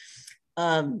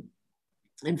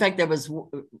fact, there was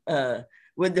a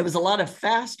lot of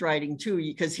fast writing too,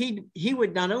 because he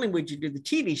would, not only would you do the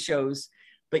TV shows,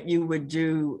 but you would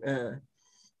do,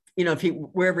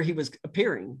 wherever he was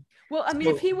appearing. Well, I mean,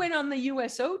 if he went on the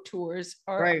USO tours,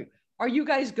 are you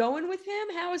guys going with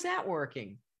him? How is that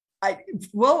working?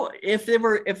 If they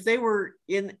were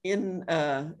in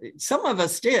some of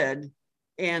us did,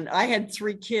 and I had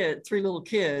three little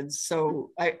kids, so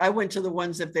I went to the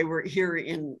ones if they were here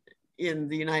in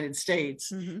the United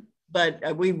States. Mm-hmm.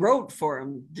 But we wrote for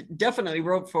him, definitely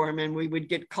wrote for him, and we would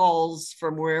get calls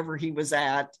from wherever he was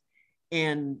at,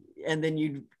 and then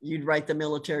you'd write the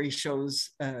military shows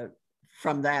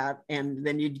from that, and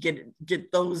then you'd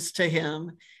get those to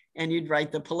him, and you'd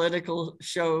write the political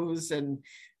shows, and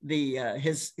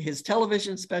his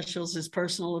television specials, his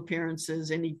personal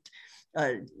appearances, any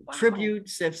Wow.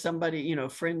 tributes. If somebody,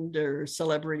 friend or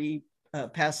celebrity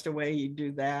passed away, you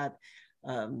do that.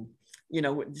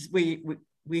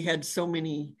 We had so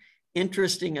many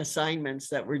interesting assignments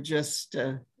that were just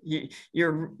you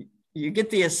get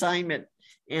the assignment,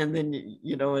 and then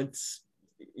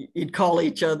you'd call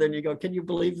each other and you go, can you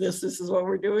believe this is what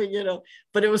we're doing,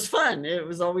 but it was fun. It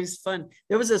was always fun.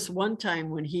 There was this one time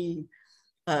when he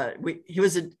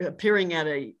was appearing at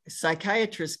a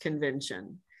psychiatrist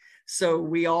convention, so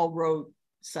we all wrote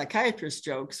psychiatrist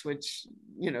jokes, which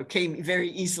came very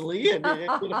easily, and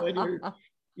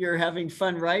you're having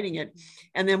fun writing it.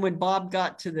 And then when Bob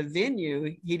got to the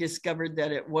venue, he discovered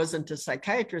that it wasn't a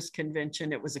psychiatrist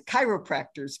convention, it was a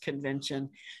chiropractor's convention.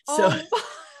 So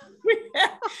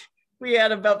we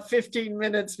had about 15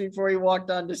 minutes before he walked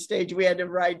on the stage. We had to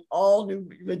write all new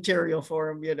material for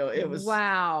him. It was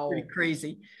pretty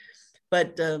crazy.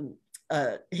 But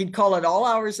he'd call it all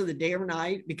hours of the day or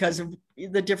night because of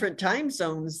the different time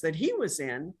zones that he was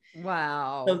in.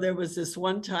 Wow. So there was this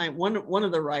one time, one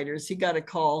of the writers, he got a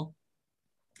call,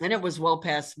 and it was well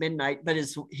past midnight, but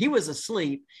he was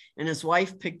asleep, and his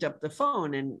wife picked up the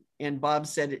phone, and Bob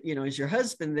said, is your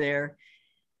husband there?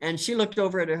 And she looked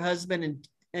over at her husband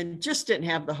and just didn't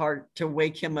have the heart to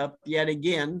wake him up yet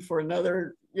again for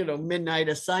another, midnight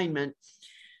assignment.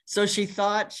 So she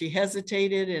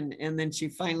hesitated, and then she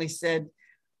finally said,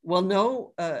 well,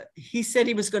 no, he said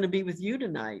he was going to be with you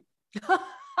tonight.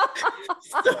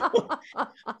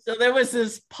 So there was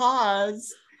this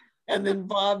pause, and then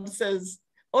Bob says,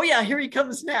 oh yeah, here he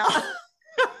comes now.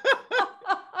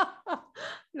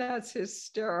 That's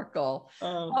hysterical.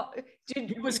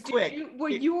 It was quick.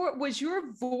 Was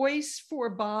your voice for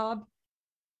Bob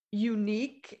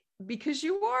unique because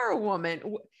you are a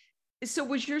woman? So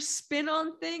was your spin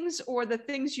on things, or the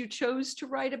things you chose to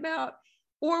write about,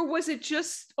 or was it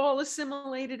just all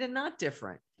assimilated and not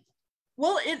different?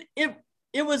 Well, it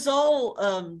was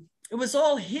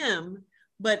all him,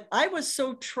 but I was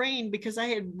so trained because I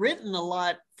had written a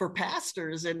lot for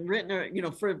pastors and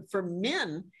written, for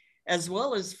men as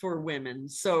well as for women.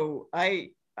 So I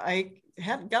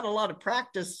had got a lot of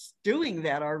practice doing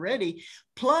that already.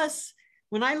 Plus,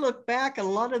 when I look back, a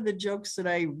lot of the jokes that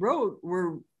I wrote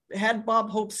had Bob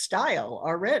Hope's style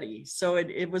already. So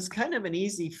it was kind of an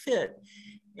easy fit.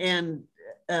 And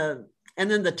then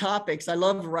the topics, I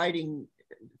love writing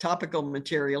topical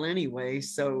material anyway.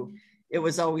 So it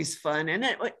was always fun. And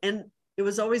it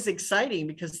was always exciting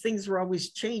because things were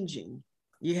always changing.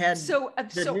 You had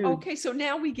okay, so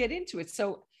now we get into it.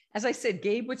 So as I said,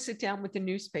 Gabe would sit down with the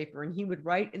newspaper and he would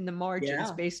write in the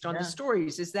margins based on the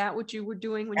stories. Is that what you were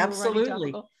doing when you were writing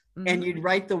topical? Mm-hmm. And you'd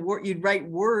write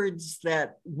words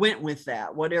that went with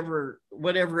that, whatever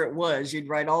it was. You'd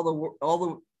write all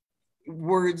the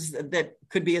words that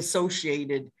could be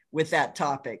associated with that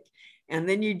topic, and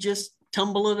then you just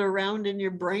tumble it around in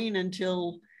your brain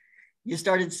until you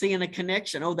started seeing a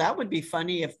connection. Oh, that would be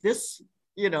funny if this,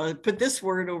 put this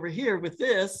word over here with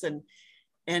this, and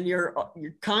you're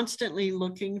constantly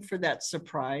looking for that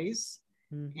surprise.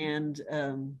 Mm-hmm. And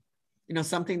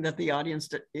something that the audience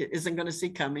isn't going to see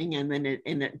coming, and then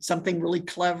it's something really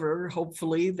clever,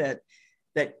 hopefully that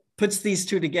puts these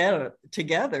two together,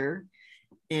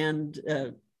 and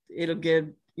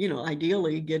it'll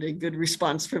ideally get a good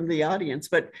response from the audience.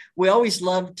 But we always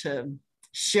love to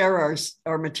share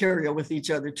our material with each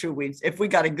other too. If we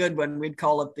got a good one, we'd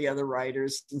call up the other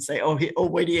writers and say, oh,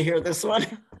 wait till you hear this one.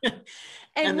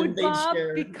 and would Bob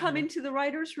come into the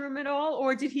writer's room at all,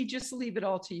 or did he just leave it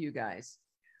all to you guys?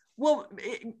 Well,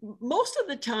 most of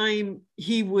the time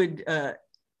he would,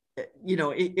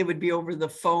 it would be over the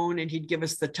phone and he'd give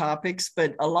us the topics,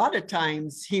 but a lot of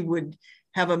times he would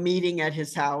have a meeting at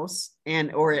his house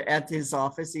or at his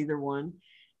office, either one.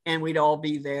 And we'd all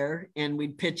be there and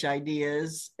we'd pitch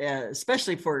ideas,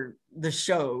 especially for the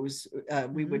shows.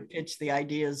 We would pitch the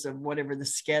ideas of whatever the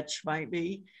sketch might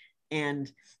be.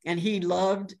 And he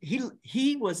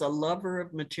was a lover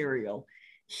of material.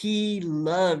 He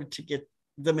loved to get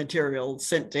the material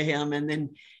sent to him, and then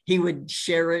he would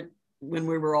share it when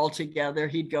we were all together.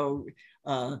 He'd go,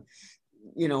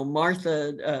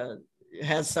 Martha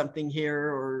has something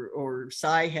here, or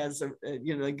Cy has a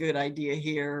good idea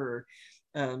here, or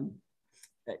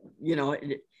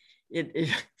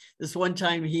this one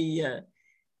time he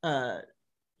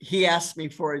asked me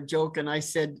for a joke, and I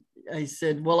said,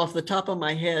 well, off the top of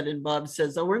my head, and Bob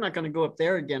says, oh, we're not going to go up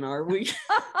there again, are we?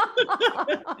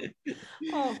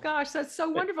 Oh gosh, that's so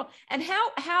wonderful. And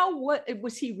how what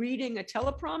was he reading, a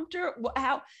teleprompter?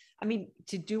 How I mean,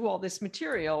 to do all this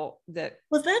material that.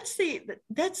 Well, that's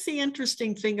the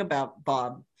interesting thing about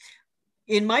Bob.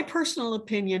 In my personal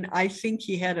opinion, I think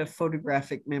he had a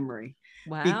photographic memory.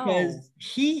 Wow. Because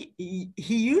he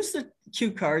used the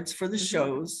cue cards for the Mhm.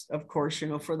 shows, of course, you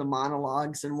know, for the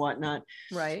monologues and whatnot.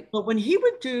 Right. But when he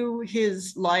would do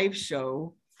his live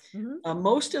show, Mhm.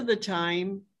 most of the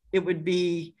time it would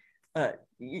be,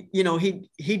 you know,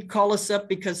 he'd call us up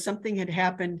because something had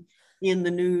happened in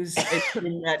the news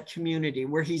in that community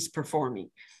where he's performing.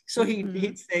 So Mhm.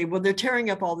 he'd say, well, they're tearing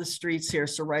up all the streets here,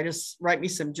 so write me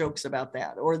some jokes about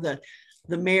that. Or the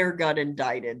mayor got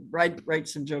indicted, write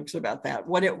some jokes about that,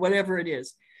 whatever it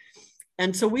is.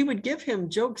 And so we would give him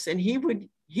jokes, and he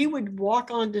would walk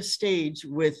onto stage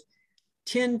with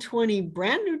 10, 20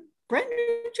 brand new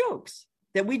jokes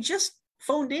that we just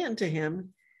phoned in to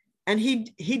him, and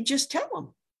he'd just tell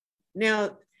them.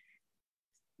 Now,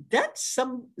 that's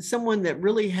someone that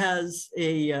really has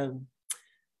an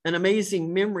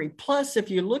amazing memory. Plus, if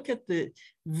you look at the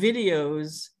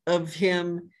videos of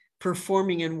him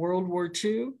performing in World War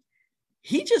II,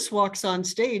 he just walks on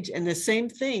stage, and the same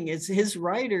thing is his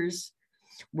writers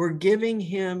were giving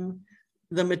him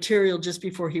the material just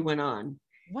before he went on.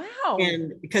 Wow.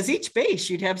 And because each base,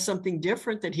 you'd have something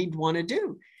different that he'd want to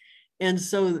do. And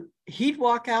so he'd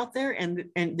walk out there,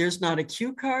 and there's not a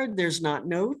cue card, there's not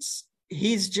notes.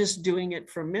 He's just doing it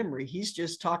from memory. He's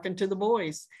just talking to the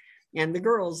boys and the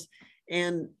girls.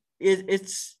 And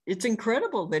it's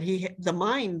incredible that the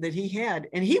mind that he had.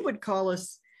 And he would call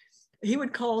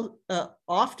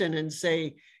often and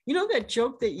say, you know, that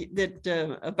joke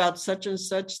that about such and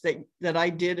such that I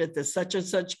did at the such and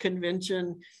such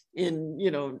convention in, you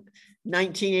know,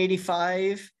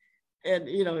 1985. And,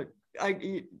 you know,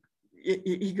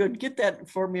 he could get that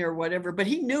for me or whatever, but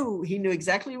he knew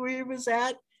exactly where he was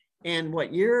at and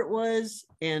what year it was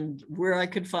and where I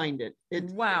could find it.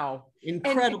 Wow.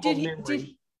 Incredible And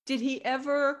memory. did he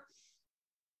ever,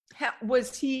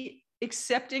 was he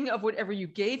accepting of whatever you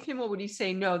gave him, or would he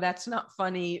say, no, that's not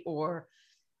funny? Or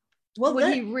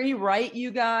would he rewrite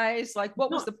you guys? Like, what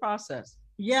was the process?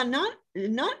 Yeah,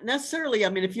 not necessarily. I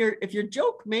mean, if your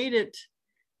joke made it,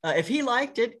 if he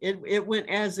liked it, it went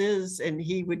as is, and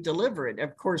he would deliver it.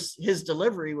 Of course, his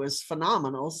delivery was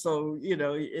phenomenal, so you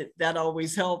know that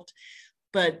always helped.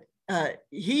 But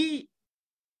he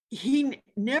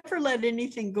never let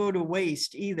anything go to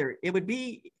waste either. It would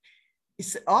be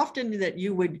often that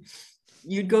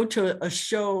you'd go to a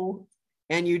show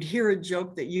and you'd hear a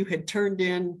joke that you had turned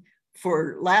in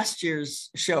for last year's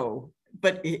show,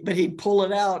 but he'd pull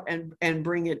it out and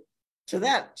bring it to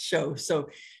that show. So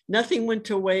nothing went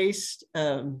to waste.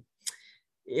 And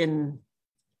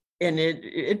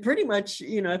it pretty much,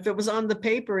 you know, if it was on the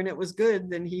paper and it was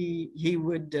good, then he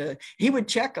would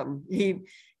check them.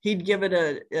 He'd give it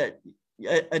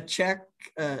a check.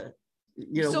 You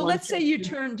know, so let's say you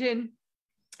turned in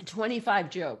 25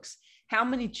 jokes. How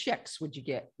many checks would you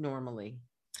get normally?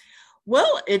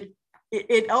 Well,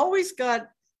 it always got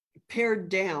pared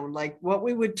down. Like what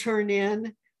we would turn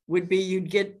in would be you'd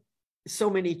get so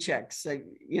many checks.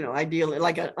 You know, ideally,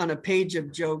 like on a page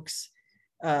of jokes,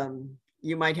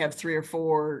 you might have 3 or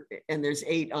 4, and there's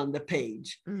 8 on the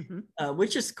page,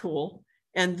 which is cool.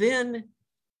 And then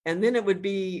it would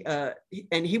be,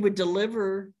 and he would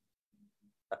deliver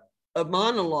a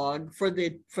monologue for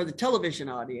the television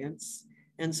audience.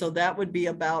 And so that would be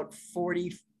about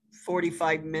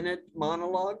 45-minute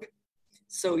monologue.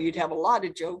 So you'd have a lot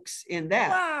of jokes in that.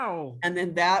 Wow. And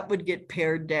then that would get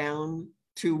pared down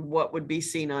to what would be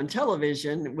seen on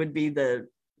television. It would be the,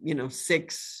 you know,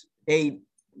 6, 8,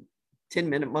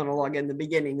 10-minute monologue in the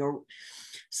beginning. Or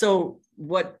so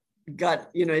what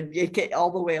got, you know, it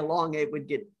all the way along, it would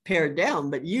get pared down.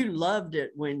 But you loved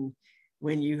it when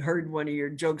you heard one of your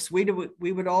jokes. We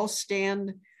would all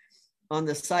stand on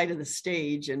the side of the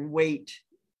stage and wait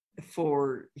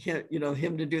for him, you know,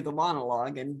 him to do the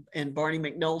monologue, and Barney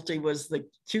McNulty was the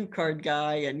cue card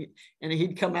guy, and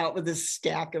he'd come out with a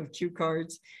stack of cue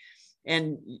cards,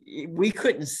 and we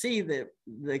couldn't see the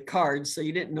cards, so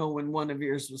you didn't know when one of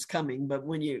yours was coming. But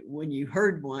when you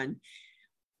heard one,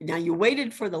 now you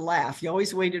waited for the laugh. You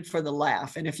always waited for the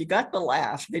laugh, and if you got the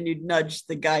laugh, then you'd nudge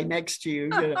the guy next to you, you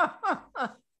know,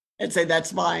 and say,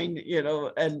 "That's mine," you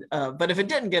know. And but if it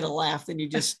didn't get a laugh, then you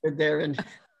just stood there and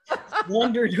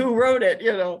wondered who wrote it,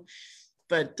 you know.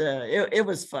 But it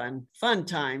was fun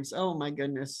times. Oh my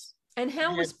goodness. And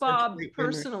how was Bob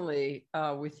personally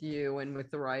with you and with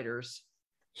the writers?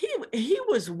 He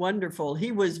was wonderful.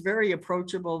 He was very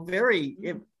approachable,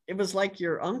 it was like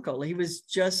your uncle. He was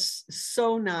just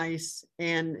so nice.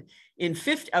 And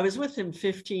I was with him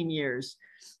 15 years.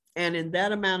 And in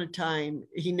that amount of time,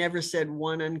 he never said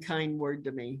one unkind word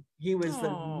to me. He was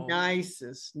the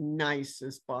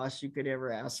nicest boss you could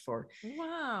ever ask for.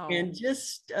 Wow. And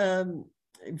just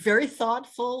very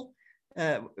thoughtful.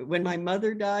 When my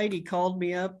mother died, he called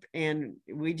me up and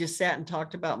we just sat and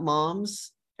talked about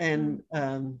moms. And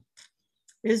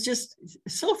it was just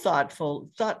so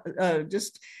thoughtful.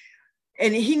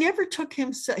 And he never took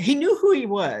himself, he knew who he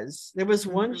was. There was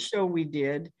one show we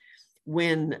did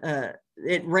when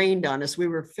it rained on us. We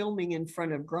were filming in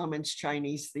front of Grauman's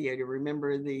Chinese Theater.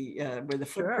 Remember where the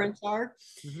footprints are?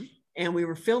 And we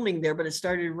were filming there, but it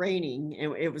started raining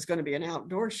and it was going to be an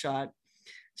outdoor shot.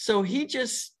 So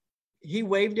he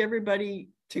waved everybody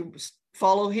to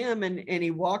follow him, and he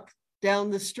walked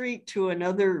down the street to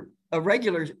a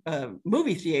regular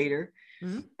movie theater,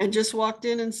 and just walked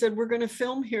in and said, "We're going to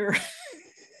film here."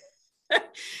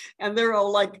 And they're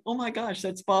all like, "Oh my gosh,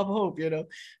 that's Bob Hope," you know.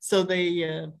 So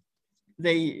they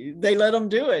let him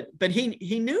do it, but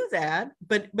he knew that,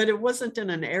 but it wasn't in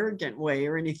an arrogant way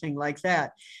or anything like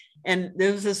that. And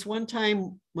there was this one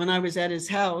time when I was at his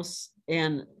house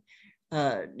and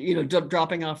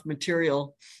dropping off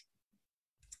material,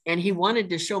 and he wanted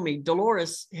to show me.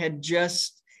 Dolores had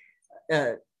just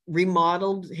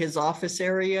remodeled his office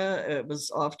area. It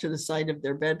was off to the side of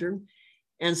their bedroom.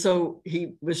 And so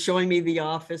he was showing me the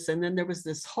office, and then there was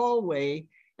this hallway,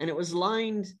 and it was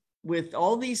lined with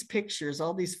all these pictures,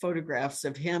 all these photographs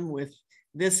of him with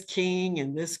this king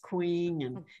and this queen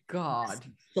and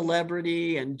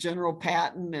celebrity and General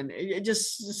Patton, and it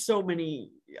just so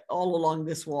many all along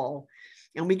this wall.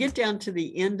 And we get down to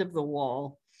the end of the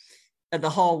wall, the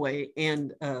hallway,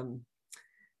 and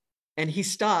he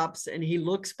stops and he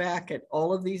looks back at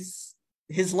all of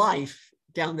his life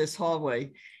down this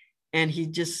hallway. And he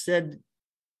just said,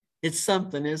 "It's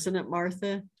something, isn't it,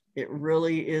 Martha? It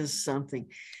really is something."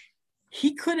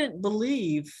 He couldn't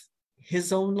believe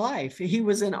his own life. He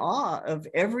was in awe of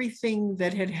everything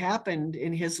that had happened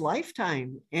in his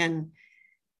lifetime. And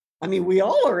I mean, we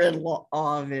all are in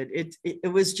awe of it. It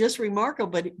was just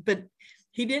remarkable, but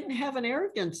he didn't have an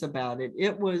arrogance about it.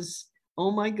 It was,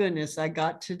 "Oh my goodness, I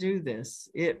got to do this."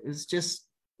 It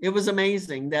was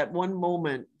amazing. That one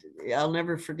moment, I'll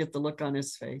never forget the look on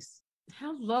his face.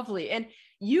 How lovely. And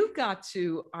you got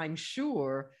to, I'm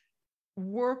sure,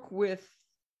 work with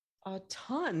a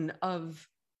ton of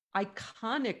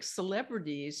iconic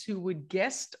celebrities who would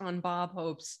guest on Bob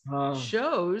Hope's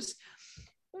shows.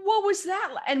 What was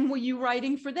that? And were you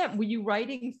writing for them? Were you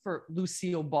writing for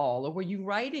Lucille Ball, or were you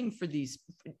writing for these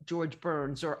George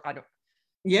Burns, or I don't?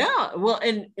 Yeah, well,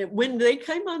 and when they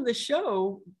came on the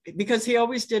show, because he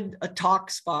always did a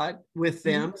talk spot with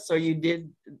them, so you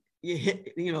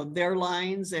hit, their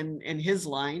lines and his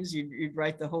lines. You'd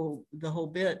write the whole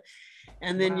bit,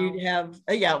 and then you'd have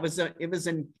it was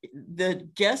in the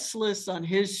guest list on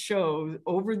his show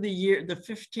over the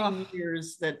 15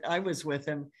 years that I was with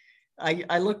him.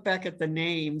 I look back at the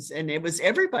names, and it was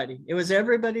everybody. It was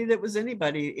everybody that was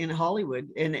anybody in Hollywood,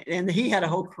 and he had a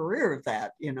whole career of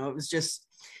that. It was just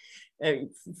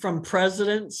from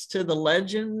presidents to the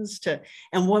legends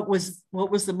and what was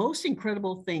the most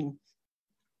incredible thing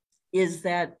is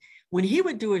that when he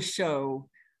would do a show,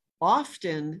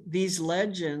 often these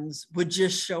legends would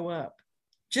just show up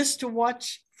just to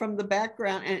watch from the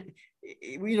background, and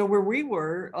where we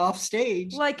were off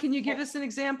stage. Like, can you give us an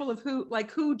example of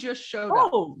who just showed up?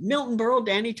 Oh, Milton Berle,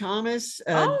 Danny Thomas.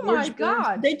 Oh my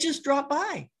God. They just drop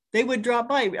by. They would drop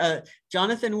by.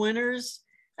 Jonathan Winters.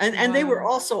 And they were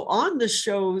also on the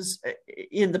shows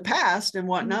in the past and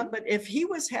whatnot. But if he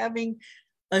was having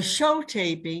a show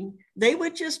taping, they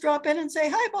would just drop in and say,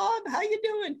 "Hi, Bob, how you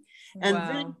doing?" And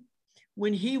then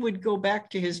when he would go back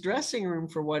to his dressing room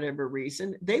for whatever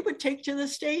reason, they would take to the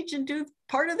stage and do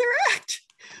part of their act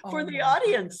for the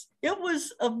audience. It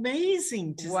was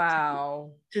amazing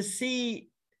to see,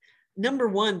 number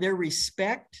one, their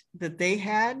respect that they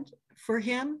had for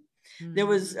him. There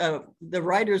was the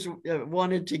writers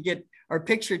wanted to get our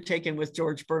picture taken with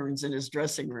George Burns in his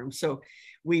dressing room, so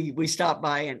we stopped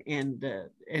by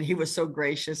and he was so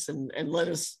gracious and let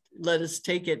us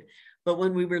take it. But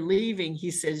when we were leaving, he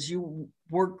says, "You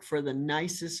work for the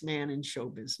nicest man in show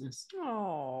business."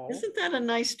 Oh, isn't that a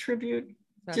nice tribute?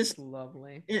 That's just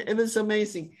lovely. It was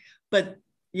amazing. But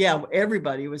yeah,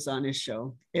 everybody was on his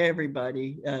show.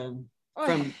 Everybody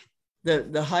from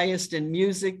the highest in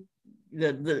music.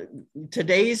 Did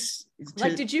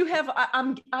you have?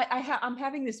 I'm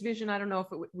having this vision. I don't know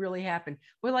if it really happened.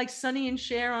 Where like Sonny and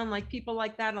Cher on like people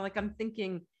like that. Like I'm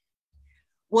thinking.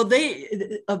 Well,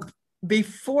 they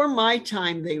before my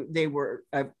time they were,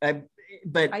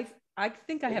 but I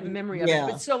think I have a memory of it. Yeah,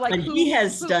 But so like and he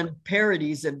has done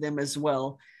parodies of them as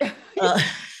well.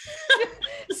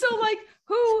 So like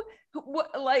who,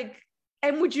 what, like,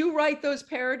 and would you write those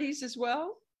parodies as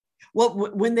well? Well,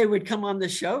 when they would come on the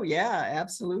show, yeah,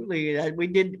 absolutely. We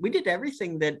did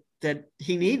everything that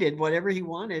he needed, whatever he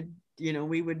wanted.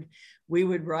 We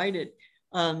would write it.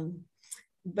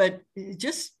 But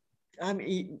just, I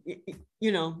mean,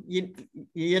 you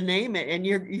name it, and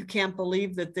you can't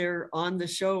believe that they're on the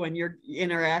show, and you're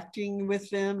interacting with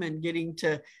them and getting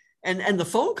to, and the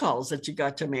phone calls that you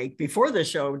got to make before the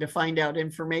show to find out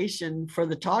information for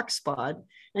the talk spot.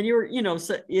 And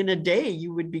so in a day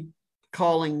you would be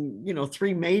calling,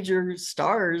 three major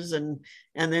stars, and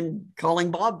then calling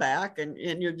Bob back, and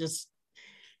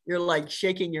you're like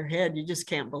shaking your head. You just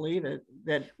can't believe it.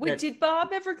 Did Bob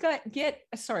ever get,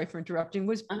 sorry for interrupting,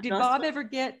 did Bob ever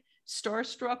get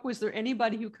starstruck? Was there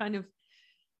anybody who kind of,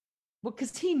 well,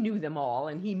 because he knew them all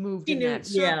and he moved in that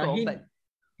circle, but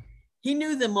he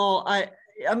knew them all. I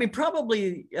mean,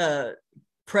 probably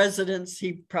presidents,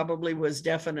 he probably was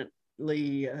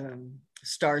definitely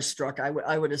starstruck.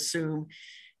 I would assume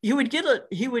he would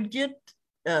get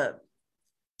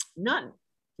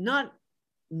not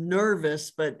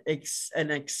nervous, but an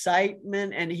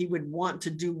excitement, and he would want to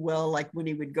do well, like when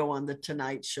he would go on the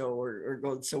Tonight Show or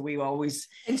go. So we always,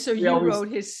 and so you wrote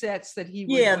his sets that he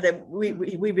would, that we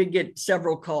would get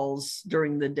several calls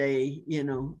during the day,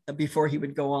 before he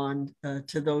would go on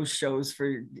to those shows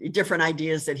for different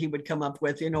ideas that he would come up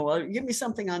with. Give me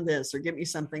something on this, or give me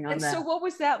something on that. So what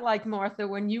was that like, Martha,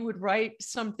 when you would write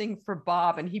something for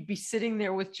Bob and he'd be sitting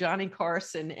there with Johnny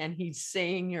Carson and he's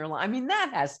saying your line? I mean,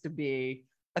 that has to be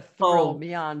a thrill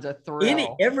beyond a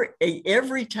thrill.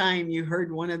 Every time you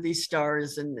heard one of these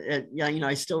stars, and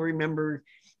I still remember,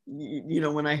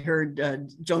 when I heard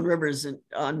Joan Rivers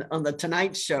on the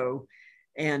Tonight Show,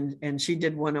 and she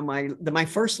did one of my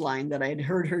first line that I had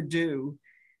heard her do,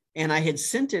 and I had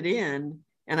sent it in,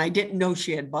 and I didn't know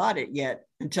she had bought it yet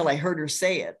until I heard her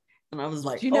say it, and I was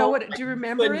like, do you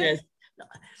remember goodness. it?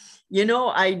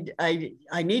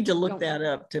 I need to look that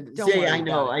up to say I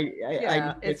know.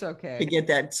 It's okay to get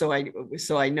that, so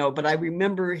I know. But I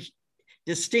remember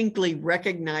distinctly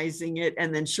recognizing it,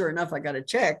 and then sure enough, I got a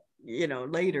check,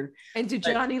 later. And did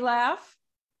Johnny laugh?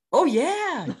 Oh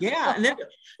yeah. And then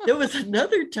there was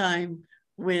another time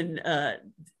when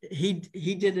he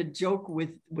did a joke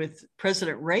with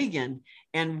President Reagan,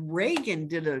 and Reagan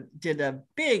did a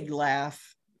big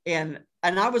laugh, and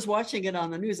I was watching it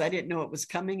on the news. I didn't know it was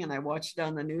coming, and I watched it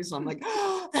on the news. I'm like,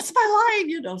 oh, that's my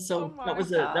line, So that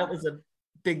was a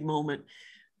big moment.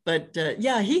 But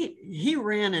he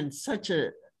ran in such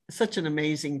an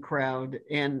amazing crowd,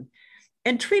 and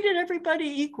treated everybody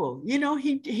equal.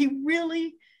 He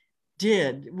really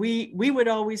did. We would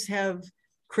always have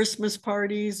Christmas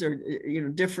parties or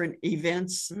different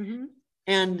events. Mm-hmm.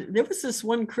 And there was this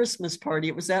one Christmas party.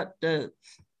 It was at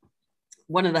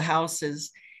one of the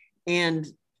houses. And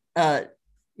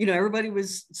everybody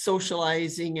was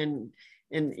socializing and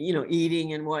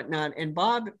eating and whatnot. And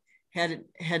Bob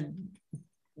had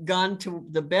gone to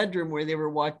the bedroom where they were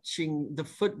watching the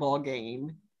football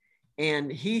game,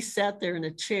 and he sat there in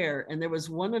a chair. And there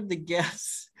was one of the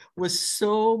guests was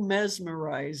so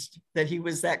mesmerized that he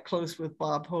was that close with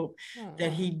Bob Hope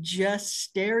that he just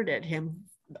stared at him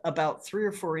about 3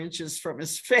 or 4 inches from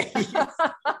his face.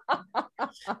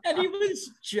 And he was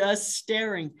just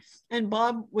staring. And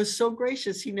Bob was so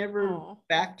gracious. He never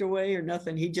backed away or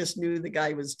nothing. He just knew the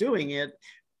guy was doing it.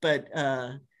 But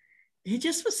he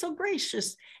just was so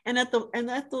gracious. And at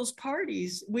those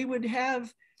parties, we would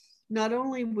have, not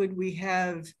only would we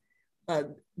have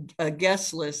a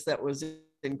guest list that was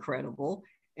incredible,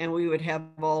 and we would have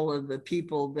all of the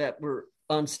people that were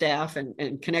on staff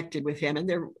and connected with him, and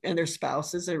their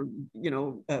spouses, or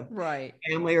right,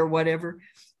 family or whatever.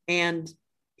 And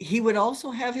he would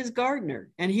also have his gardener,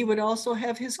 and he would also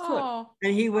have his cook,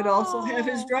 and he would also have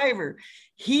his driver.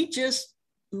 He just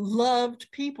loved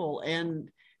people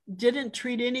and didn't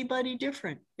treat anybody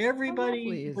different.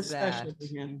 Everybody was special to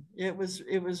him. It was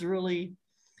really,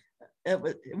 it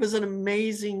was an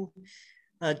amazing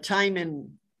time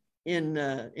in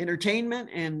entertainment,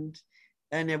 and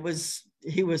he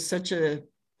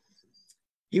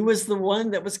was the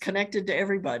one that was connected to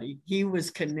everybody. He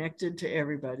was connected to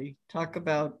everybody. Talk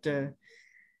about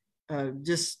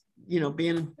just,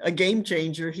 being a game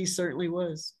changer. He certainly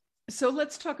was. So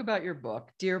let's talk about your book,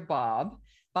 Dear Bob.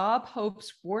 Bob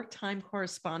Hope's wartime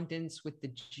correspondence with the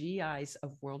GIs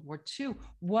of World War II.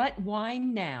 Why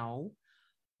now?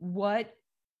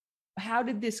 How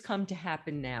did this come to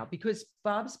happen now? Because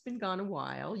Bob's been gone a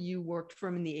while. You worked for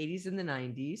him in the 80s and the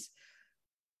 90s.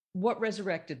 what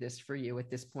resurrected this for you at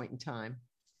this point in time?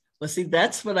 Well, see,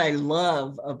 that's what I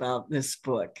love about this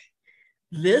book.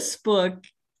 This book,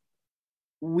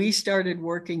 we started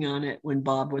working on it when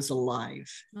Bob was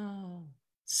alive. Oh.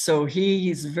 So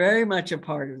he's very much a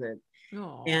part of it.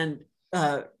 Oh. And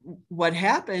what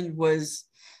happened was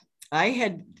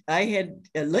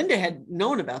Linda had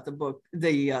known about the book,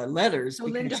 the letters. So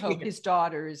Linda Hope, his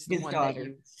daughter, is the one that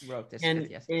you wrote this and,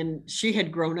 with, yes. And she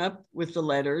had grown up with the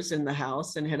letters in the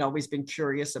house and had always been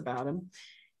curious about them.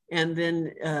 And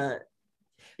then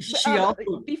she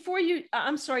also... Before you,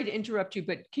 I'm sorry to interrupt you,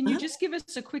 but can you just give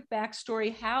us a quick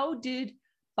backstory? How did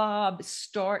Bob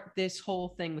start this whole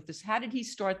thing with this? How did he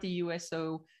start the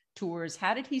USO tours?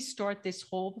 How did he start this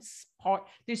whole part,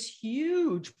 this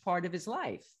huge part of his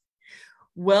life?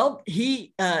 Well,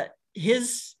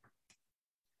 his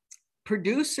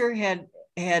producer had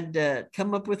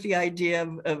come up with the idea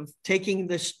of taking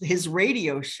his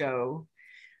radio show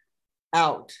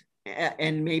out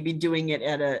and maybe doing it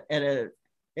at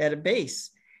a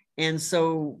base. And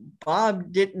so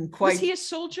Bob didn't quite... Was he a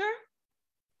soldier?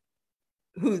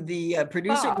 Who, the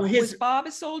producer? Bob. Was Bob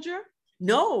a soldier?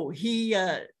 No, he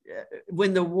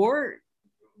when the war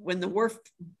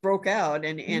broke out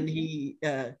and he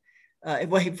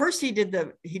first he did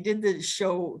the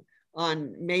show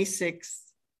on May 6th,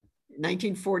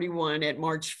 1941 at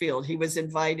March Field. He was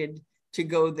invited to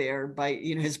go there by,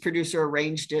 his producer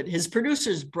arranged it. His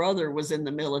producer's brother was in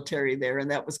the military there,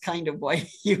 and that was kind of why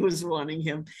he was wanting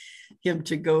him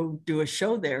to go do a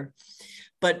show there.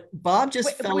 But Bob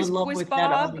just fell in love with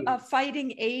that audience. Was Bob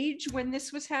fighting age when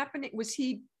this was happening? Was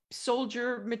he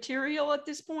soldier material at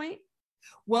this point?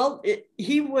 Well,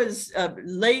 he was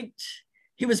late.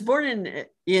 He was born in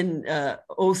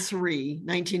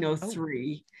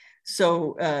 1903.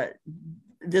 So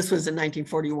this was in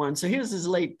 1941. So he was in his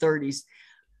late 30s.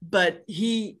 But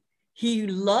he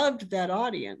loved that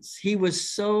audience. He was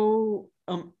so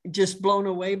just blown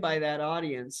away by that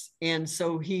audience. And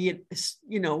so he,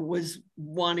 was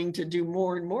wanting to do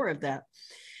more and more of that.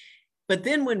 But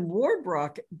then when war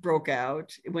broke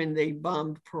out, when they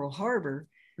bombed Pearl Harbor,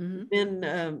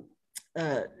 then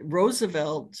Bob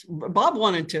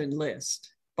wanted to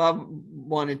enlist.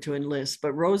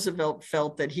 But Roosevelt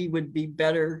felt that he would be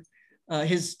better,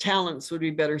 his talents would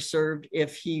be better served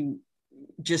if he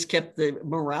just kept the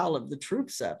morale of the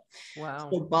troops up. Wow.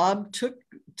 So Bob took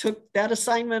that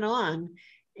assignment on,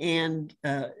 and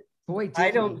I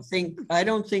don't think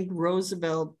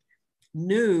Roosevelt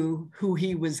knew who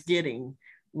he was getting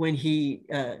when he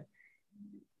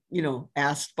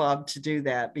asked Bob to do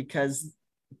that, because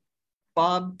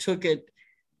Bob took it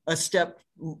a step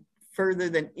further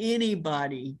than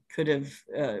anybody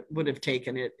would have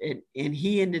taken it, and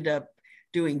he ended up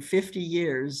doing 50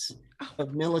 years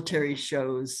of military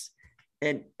shows,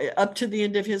 and up to the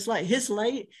end of his life. His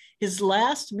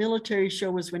last military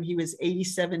show was when he was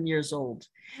 87 years old,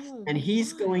 and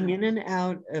he's going in and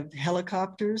out of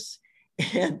helicopters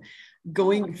and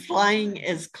flying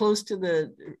as close to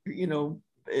the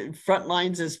front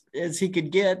lines as he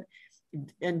could get,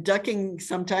 and ducking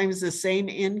sometimes the same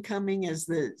incoming as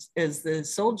the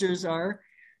soldiers are.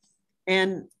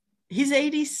 And he's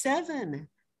 87.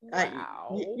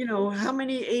 Wow. How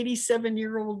many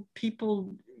 87-year-old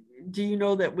people do you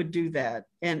know that would do that?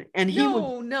 And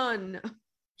none.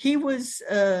 He was,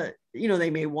 they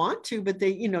may want to, but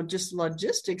they, just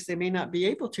logistics, they may not be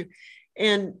able to.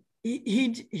 And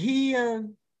he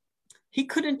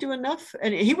couldn't do enough,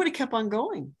 and he would have kept on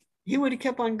going. He would have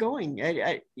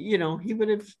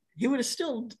he would have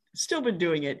still been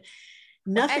doing it.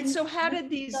 Nothing. And so how did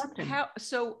these,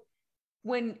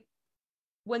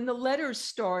 when the letters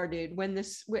started,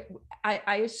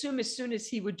 I assume as soon as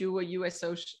he would do a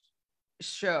USO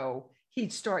show,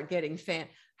 he'd start getting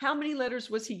how many letters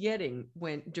was he getting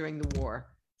during the war?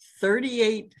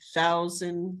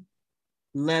 38,000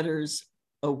 letters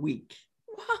a week.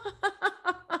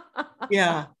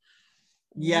 Yeah.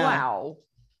 Wow.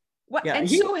 What? Yeah, and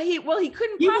he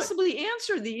couldn't possibly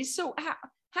answer these. So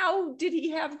how did he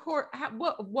have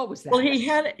what was that? Well, he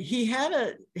had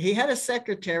a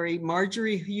secretary,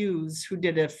 Marjorie Hughes, who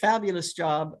did a fabulous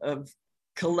job of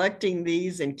collecting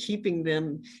these and keeping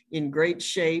them in great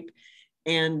shape.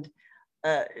 And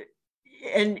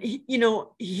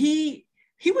he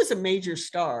was a major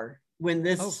star when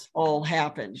this all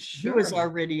happened. Sure. He was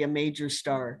already a major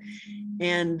star.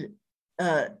 And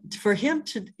for him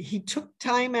he took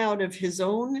time out of his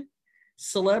own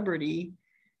celebrity,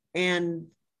 and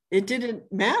it didn't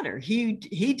matter. He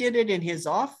did it in his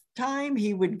off time.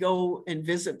 He would go and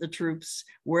visit the troops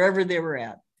wherever they were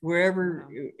at. wherever.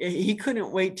 Wow. He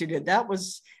couldn't wait to do it.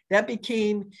 That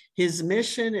became his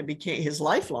mission. It became his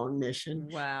lifelong mission.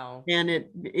 Wow. And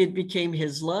it became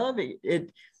his love.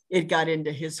 It got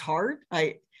into his heart.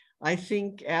 I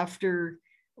think after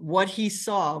what he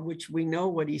saw, which we know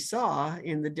what he saw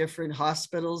in the different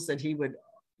hospitals that he would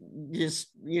just,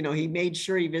 he made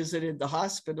sure he visited the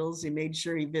hospitals. He made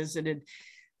sure he visited,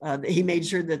 he made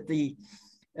sure that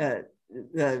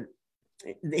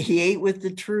he ate with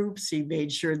the troops. He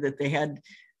made sure that they had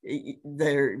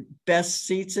their best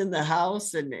seats in the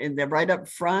house, and they're right up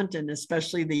front, and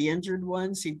especially the injured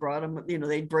ones. He brought them,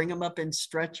 they'd bring them up in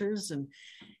stretchers, and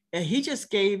he just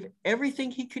gave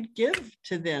everything he could give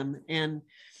to them, and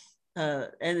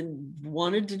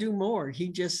wanted to do more.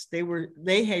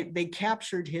 They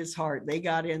captured his heart. They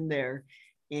got in there,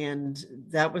 and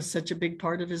that was such a big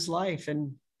part of his life.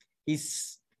 And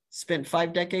he's spent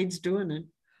 5 decades doing it.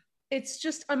 It's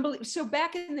just unbelievable. So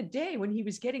back in the day when he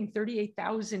was getting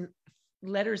 38,000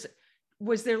 letters,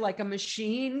 was there like a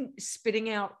machine spitting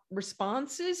out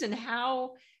responses? And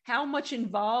how much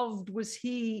involved was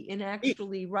he in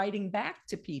actually writing back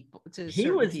to people?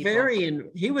 He was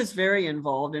very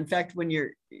involved. In fact, when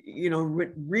you're,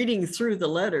 reading through the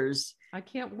letters, I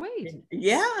can't wait.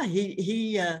 Yeah,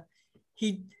 he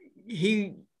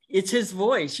it's his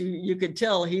voice. You could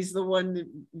tell he's the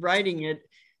one writing it.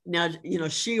 Now,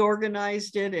 she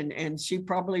organized it, and she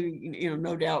probably,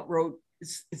 no doubt wrote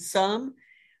some,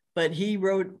 but he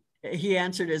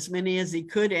answered as many as he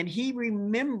could. And he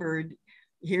remembered,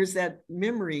 here's that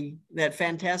memory, that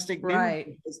fantastic memory.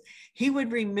 Right. He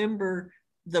would remember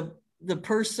the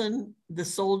person, the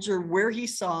soldier, where he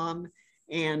saw him,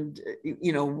 and,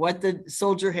 what the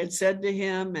soldier had said to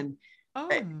him. And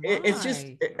it's just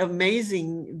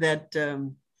amazing that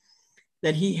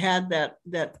he had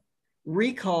that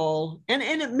recall, and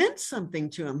it meant something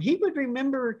to him. He would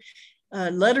remember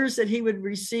letters that he would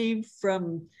receive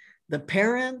from the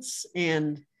parents,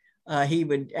 and he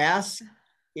would ask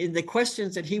the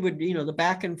questions that he would, the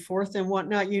back and forth and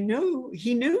whatnot. He knew.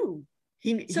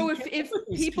 So if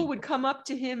people would come up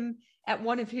to him at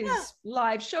one of his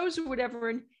live shows or whatever,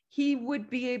 and he would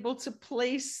be able to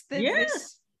place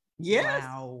this. Yes.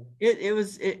 Wow.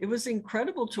 It was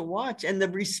incredible to watch, and the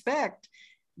respect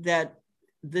that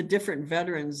the different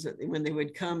veterans, when they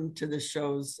would come to the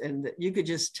shows, and you could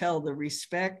just tell the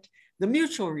respect, the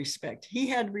mutual respect. He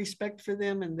had respect for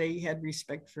them, and they had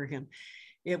respect for him.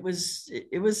 It was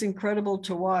incredible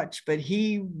to watch, but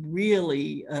he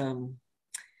really,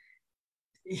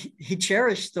 he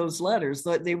cherished those letters.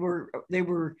 They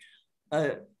were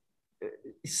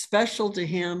special to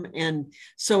him. And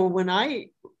so when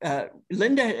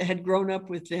Linda had grown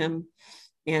up with them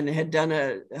and had done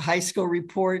a high school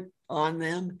report on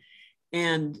them,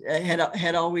 and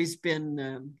had always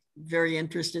been very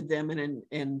interested in them,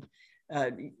 and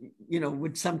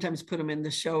would sometimes put them in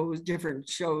the shows, different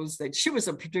shows. That she was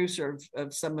a producer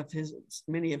of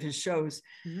many of his shows.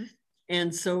 Mm-hmm.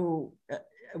 And so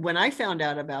when I found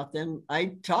out about them,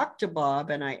 I talked to Bob,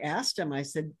 and I asked him, I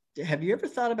said, have you ever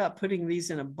thought about putting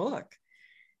these in a book?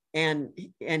 And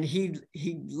he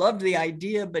loved the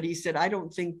idea, but he said, I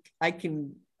don't think I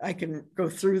can go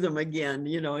through them again.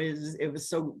 It was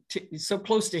so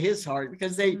close to his heart,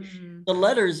 because the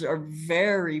letters are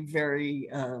very, very,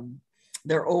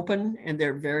 they're open, and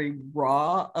they're very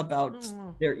raw about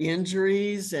their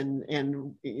injuries and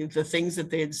the things that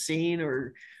they had seen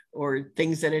or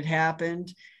things that had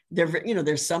happened.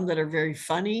 There's some that are very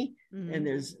funny, and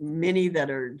there's many that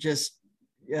are just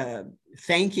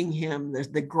thanking him.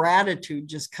 The gratitude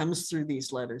just comes through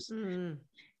these letters.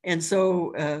 And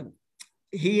so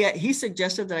he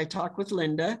suggested that I talk with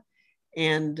Linda,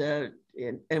 and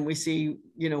we see,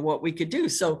 what we could do.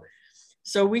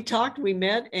 So we talked, we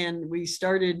met, and we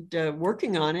started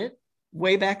working on it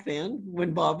way back then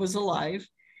when Bob was alive.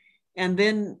 And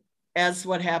then, as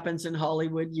what happens in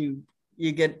Hollywood, you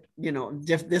get,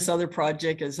 this other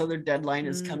project, this other deadline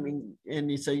is coming,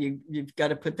 and so you've got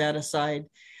to put that aside.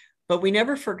 But we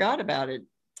never forgot about it.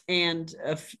 And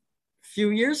a few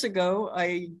years ago,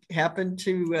 I happened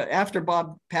to, after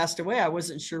Bob passed away, I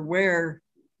wasn't sure where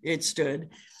it stood.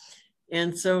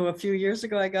 And so a few years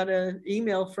ago, I got an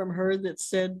email from her that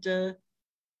said,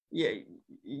 yeah,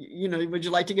 would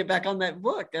you like to get back on that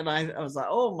book? And I was like,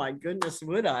 oh my goodness,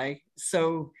 would I?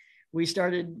 So we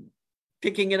started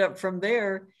picking it up from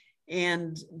there.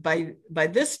 And by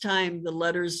this time, the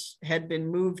letters had been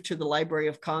moved to the Library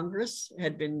of Congress,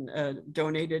 had been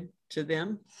donated to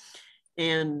them.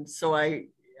 And so I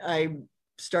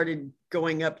started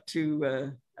going up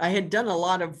to, I had done a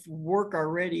lot of work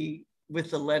already with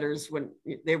the letters when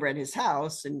they were at his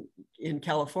house in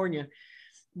California.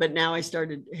 but now I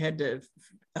had to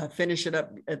finish it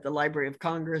up at the Library of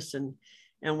Congress, and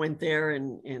went there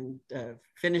and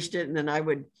finished it. And then I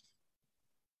would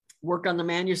work on the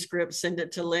manuscript, send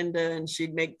it to Linda, and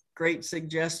she'd make great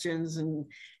suggestions. And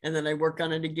then I work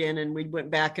on it again, and we went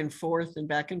back and forth and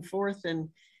back and forth. And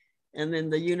then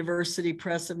the University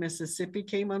Press of Mississippi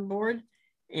came on board,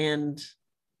 and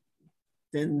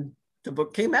then the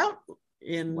book came out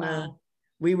in, Wow.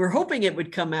 We were hoping it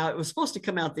would come out. It was supposed to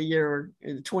come out the year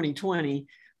 2020,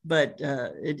 but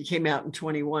it came out in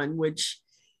 21, which,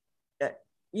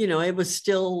 it was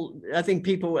still, I think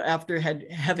people after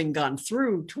having gone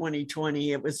through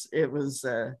 2020, it was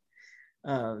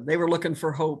they were looking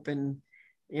for hope, and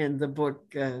the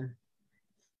book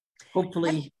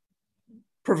hopefully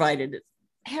provided it.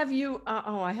 Have you,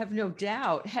 I have no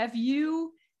doubt. Have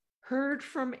you heard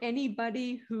from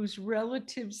anybody whose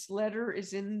relative's letter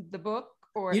is in the book?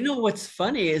 Or What's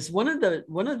funny is one of the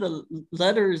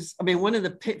letters, one of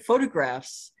the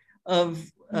photographs of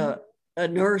a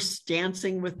nurse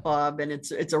dancing with Bob, and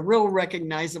it's a real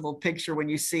recognizable picture when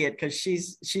you see it, because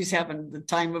she's having the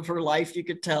time of her life, you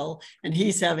could tell, and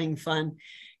he's having fun.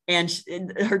 And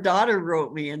her daughter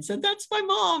wrote me and said, "That's my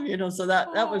mom," so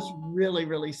that was really,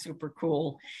 really super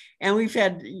cool. And we've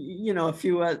had, a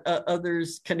few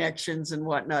others connections and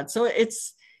whatnot. So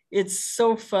it's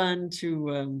so fun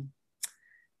to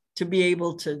be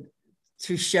able to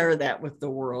share that with the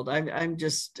world.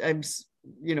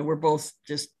 We're both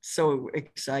just so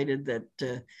excited that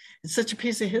it's such a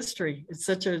piece of history. It's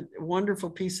such a wonderful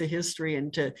piece of history,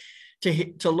 and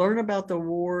to learn about the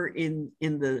war in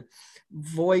the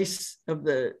voice of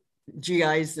the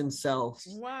GIs themselves.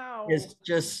 Wow. Is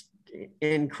just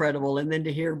incredible. And then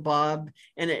to hear Bob,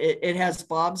 and it has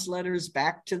Bob's letters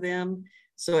back to them.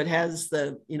 So it has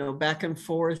the, back and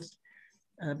forth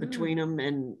between them,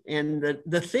 and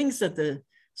the things that the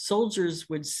soldiers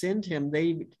would send him,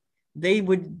 they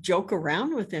would joke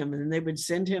around with him, and they would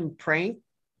send him prank,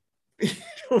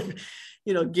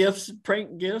 gifts,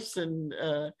 prank gifts, and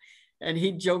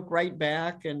he'd joke right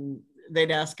back, and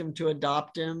they'd ask him to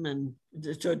adopt him and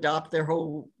to adopt their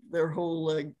whole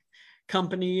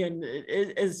company. And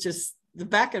it's just the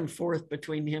back and forth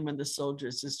between him and the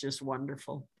soldiers is just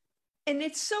wonderful. And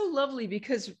it's so lovely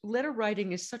because letter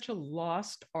writing is such a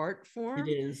lost art form.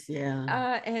 It is,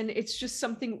 yeah. And it's just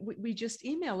something we just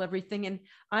email everything. And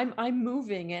I'm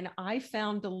moving, and I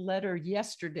found a letter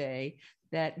yesterday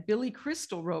that Billy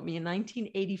Crystal wrote me in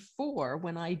 1984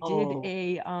 when I did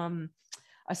a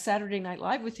Saturday Night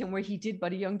Live with him, where he did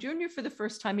Buddy Young Jr. for the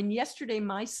first time. And yesterday,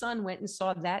 my son went and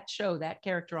saw that show, that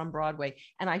character on Broadway,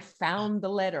 and I found the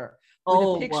letter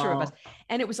with a picture of us.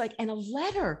 And it was like, and a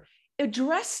letter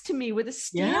addressed to me with a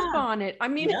stamp on it.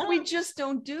 We just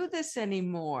don't do this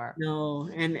anymore. No,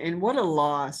 and what a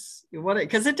loss.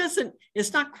 Because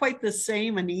it's not quite the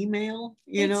same an email,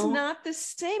 It's not the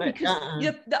same, but,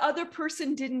 because the other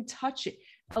person didn't touch it.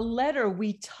 A letter,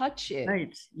 we touch it.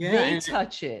 Right. Yeah. They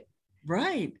touch it.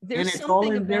 Right. There's and it's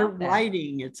all in their that.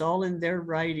 writing. It's all in their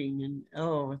writing. And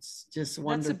it's just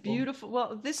wonderful. That's a beautiful,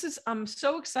 well, I'm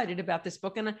so excited about this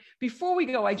book. And before we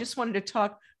go, I just wanted to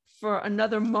talk for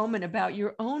another moment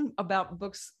about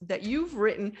books that you've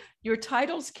written. Your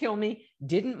titles kill me.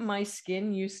 Didn't My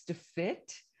Skin Used to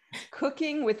Fit?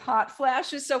 Cooking with Hot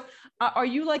Flashes. So are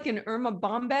you like an Irma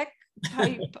Bombeck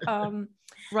type,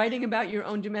 writing about your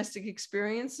own domestic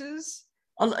experiences?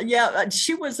 Yeah,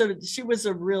 she was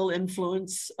a real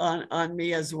influence on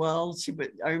me as well.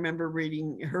 I remember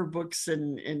reading her books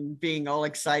and being all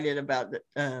excited about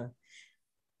the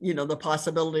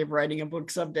possibility of writing a book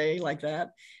someday like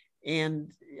that.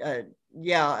 And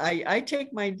I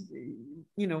take my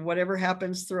whatever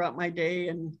happens throughout my day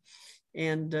and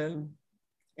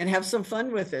have some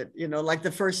fun with it. Like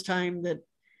the first time that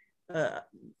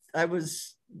I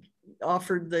was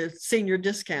offered the senior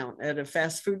discount at a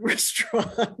fast food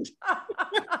restaurant.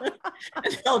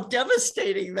 And how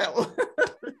devastating that was.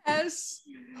 That's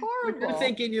horrible. You're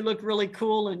thinking you look really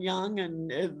cool and young,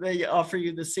 and they offer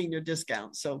you the senior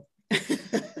discount. So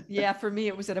yeah, for me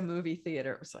it was at a movie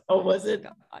theater. It was like, was it?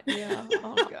 God. Yeah.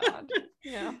 Oh God.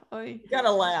 Yeah. You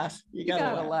gotta laugh. You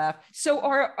gotta laugh. So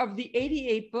of the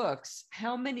 88 books,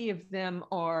 how many of them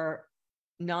are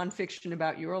nonfiction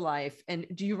about your life? And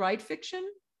do you write fiction?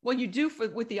 Well, you do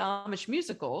with the Amish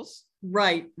musicals.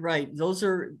 Right. Those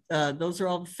are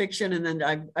all fiction. And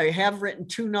then I have written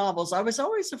 2 novels. I was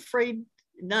always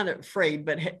not afraid,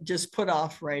 but just put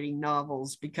off writing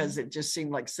novels because it just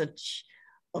seemed like such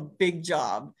a big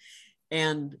job.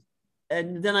 And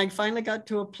then I finally got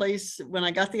to a place when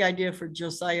I got the idea for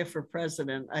Josiah for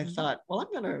President. I thought, well,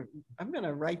 I'm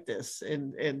gonna write this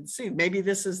and see, maybe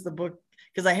this is the book,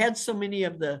 because I had so many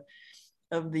of the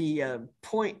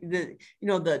point,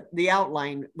 the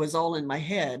outline was all in my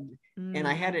head, and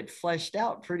I had it fleshed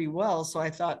out pretty well. So I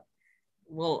thought,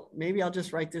 well, maybe I'll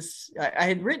just write this. I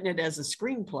had written it as a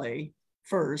screenplay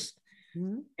first,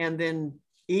 and then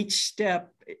each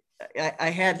step I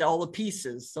had all the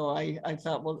pieces. So I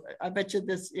thought, well, I bet you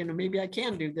this, maybe I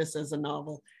can do this as a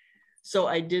novel. So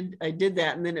I did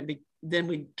that, and then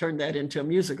we turned that into a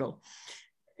musical.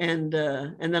 And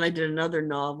then I did another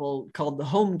novel called The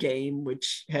Home Game,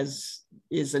 which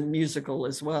is a musical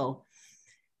as well.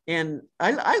 And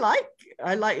I like,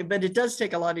 but it does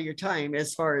take a lot of your time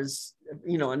as far as,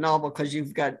 a novel, because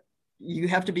you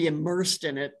have to be immersed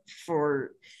in it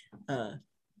for, a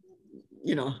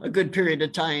good period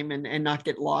of time, and not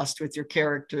get lost with your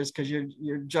characters, because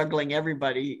you're juggling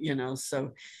everybody,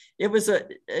 so it was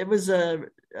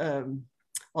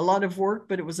a lot of work,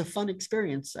 but it was a fun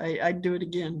experience. I'd do it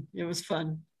again. It was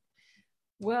fun.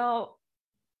 Well,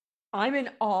 I'm in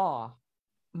awe,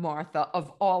 Martha,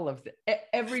 of all of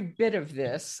every bit of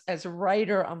this. As a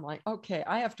writer, I'm like, okay,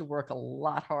 I have to work a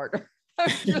lot harder.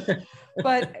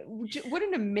 But what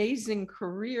an amazing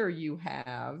career you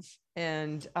have.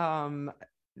 And so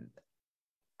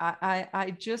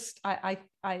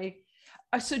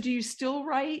do you still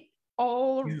write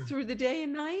all through the day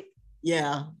and night?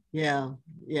 Yeah.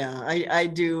 I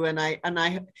do. And I,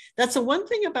 that's the one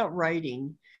thing about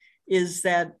writing, is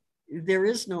that there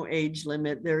is no age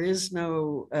limit. There is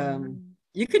no,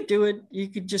 you could do it. You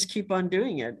could just keep on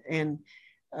doing it. And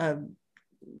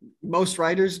most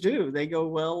writers do. They go,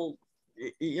 well,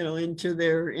 into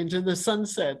the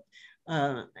sunset.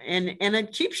 And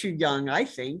it keeps you young, I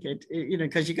think,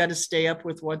 because you got to stay up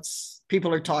with what's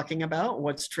people are talking about,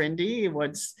 what's trendy,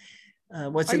 what's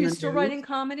Are you still writing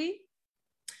comedy?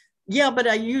 Yeah, but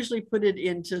I usually put it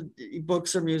into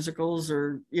books or musicals,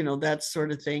 or that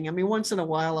sort of thing. I mean, once in a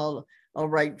while I'll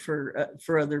write for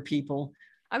other people.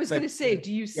 I was going to say,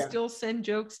 do you still send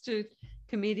jokes to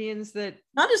comedians? That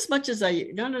not as much as I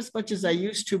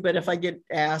used to, but if I get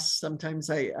asked, sometimes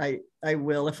I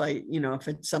will. If if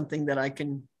it's something that I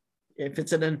can, if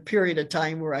it's in a period of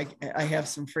time where I have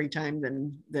some free time,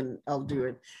 then I'll do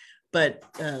it. But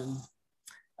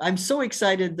I'm so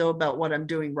excited though about what I'm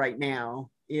doing right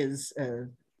now. Is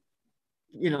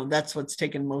that's what's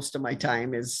taken most of my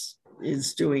time, is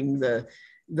doing the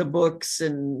books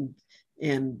and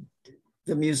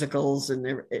the musicals and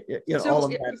all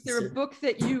of that. Is there a book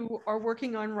that you are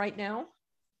working on right now?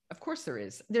 Of course there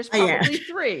is. There's probably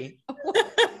 3.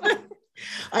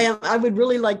 I would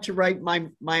really like to write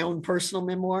my own personal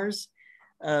memoirs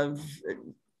of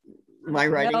my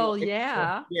writing. Oh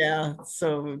yeah.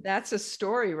 So that's a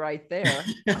story right there.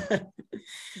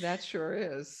 That sure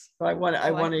is. So I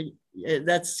want to,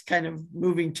 that's kind of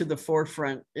moving to the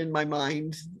forefront in my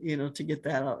mind, to get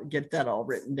that all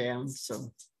written down.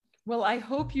 So. Well, I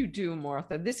hope you do,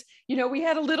 Martha. This, we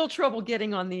had a little trouble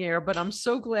getting on the air, but I'm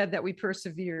so glad that we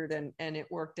persevered and it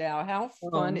worked out. How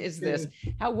fun is this?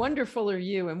 How wonderful are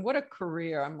you? And what a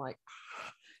career. I'm like,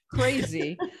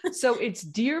 crazy. So it's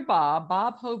Dear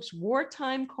Bob Hope's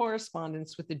wartime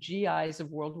correspondence with the GIs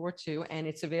of World War II. And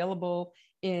it's available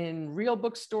in real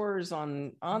bookstores,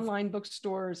 on online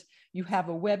bookstores. You have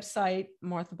a website,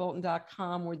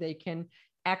 marthabolton.com, where they can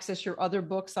access your other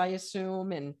books, I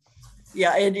assume. And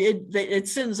yeah, it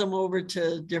sends them over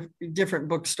to different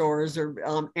bookstores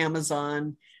or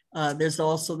Amazon. There's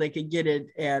also, they could get it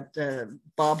at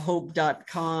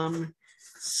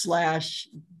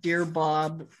bobhope.com/Dear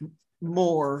Bob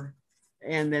More.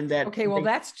 And then that. Okay, well,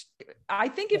 I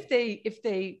think if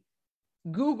they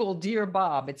Google Dear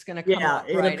Bob, it's going to come up, right?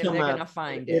 And they're going to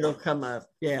find it. It'll come up.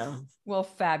 Yeah. Well,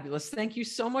 fabulous. Thank you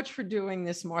so much for doing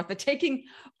this, Martha.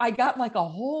 I got like a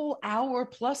whole hour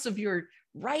plus of your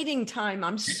writing time.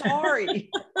 I'm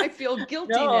sorry. I feel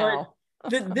guilty now.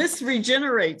 This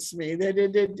regenerates me. That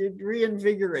it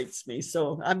reinvigorates me.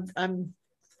 So I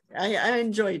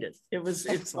enjoyed it.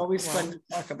 It's always fun to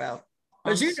talk about.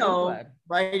 Because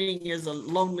writing is a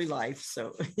lonely life.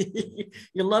 So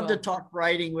you love to talk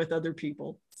writing with other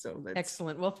people. So that's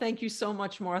excellent. Well, thank you so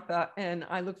much, Martha. And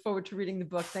I look forward to reading the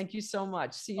book. Thank you so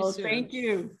much. See you soon. Thank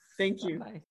you. Thank you. Bye.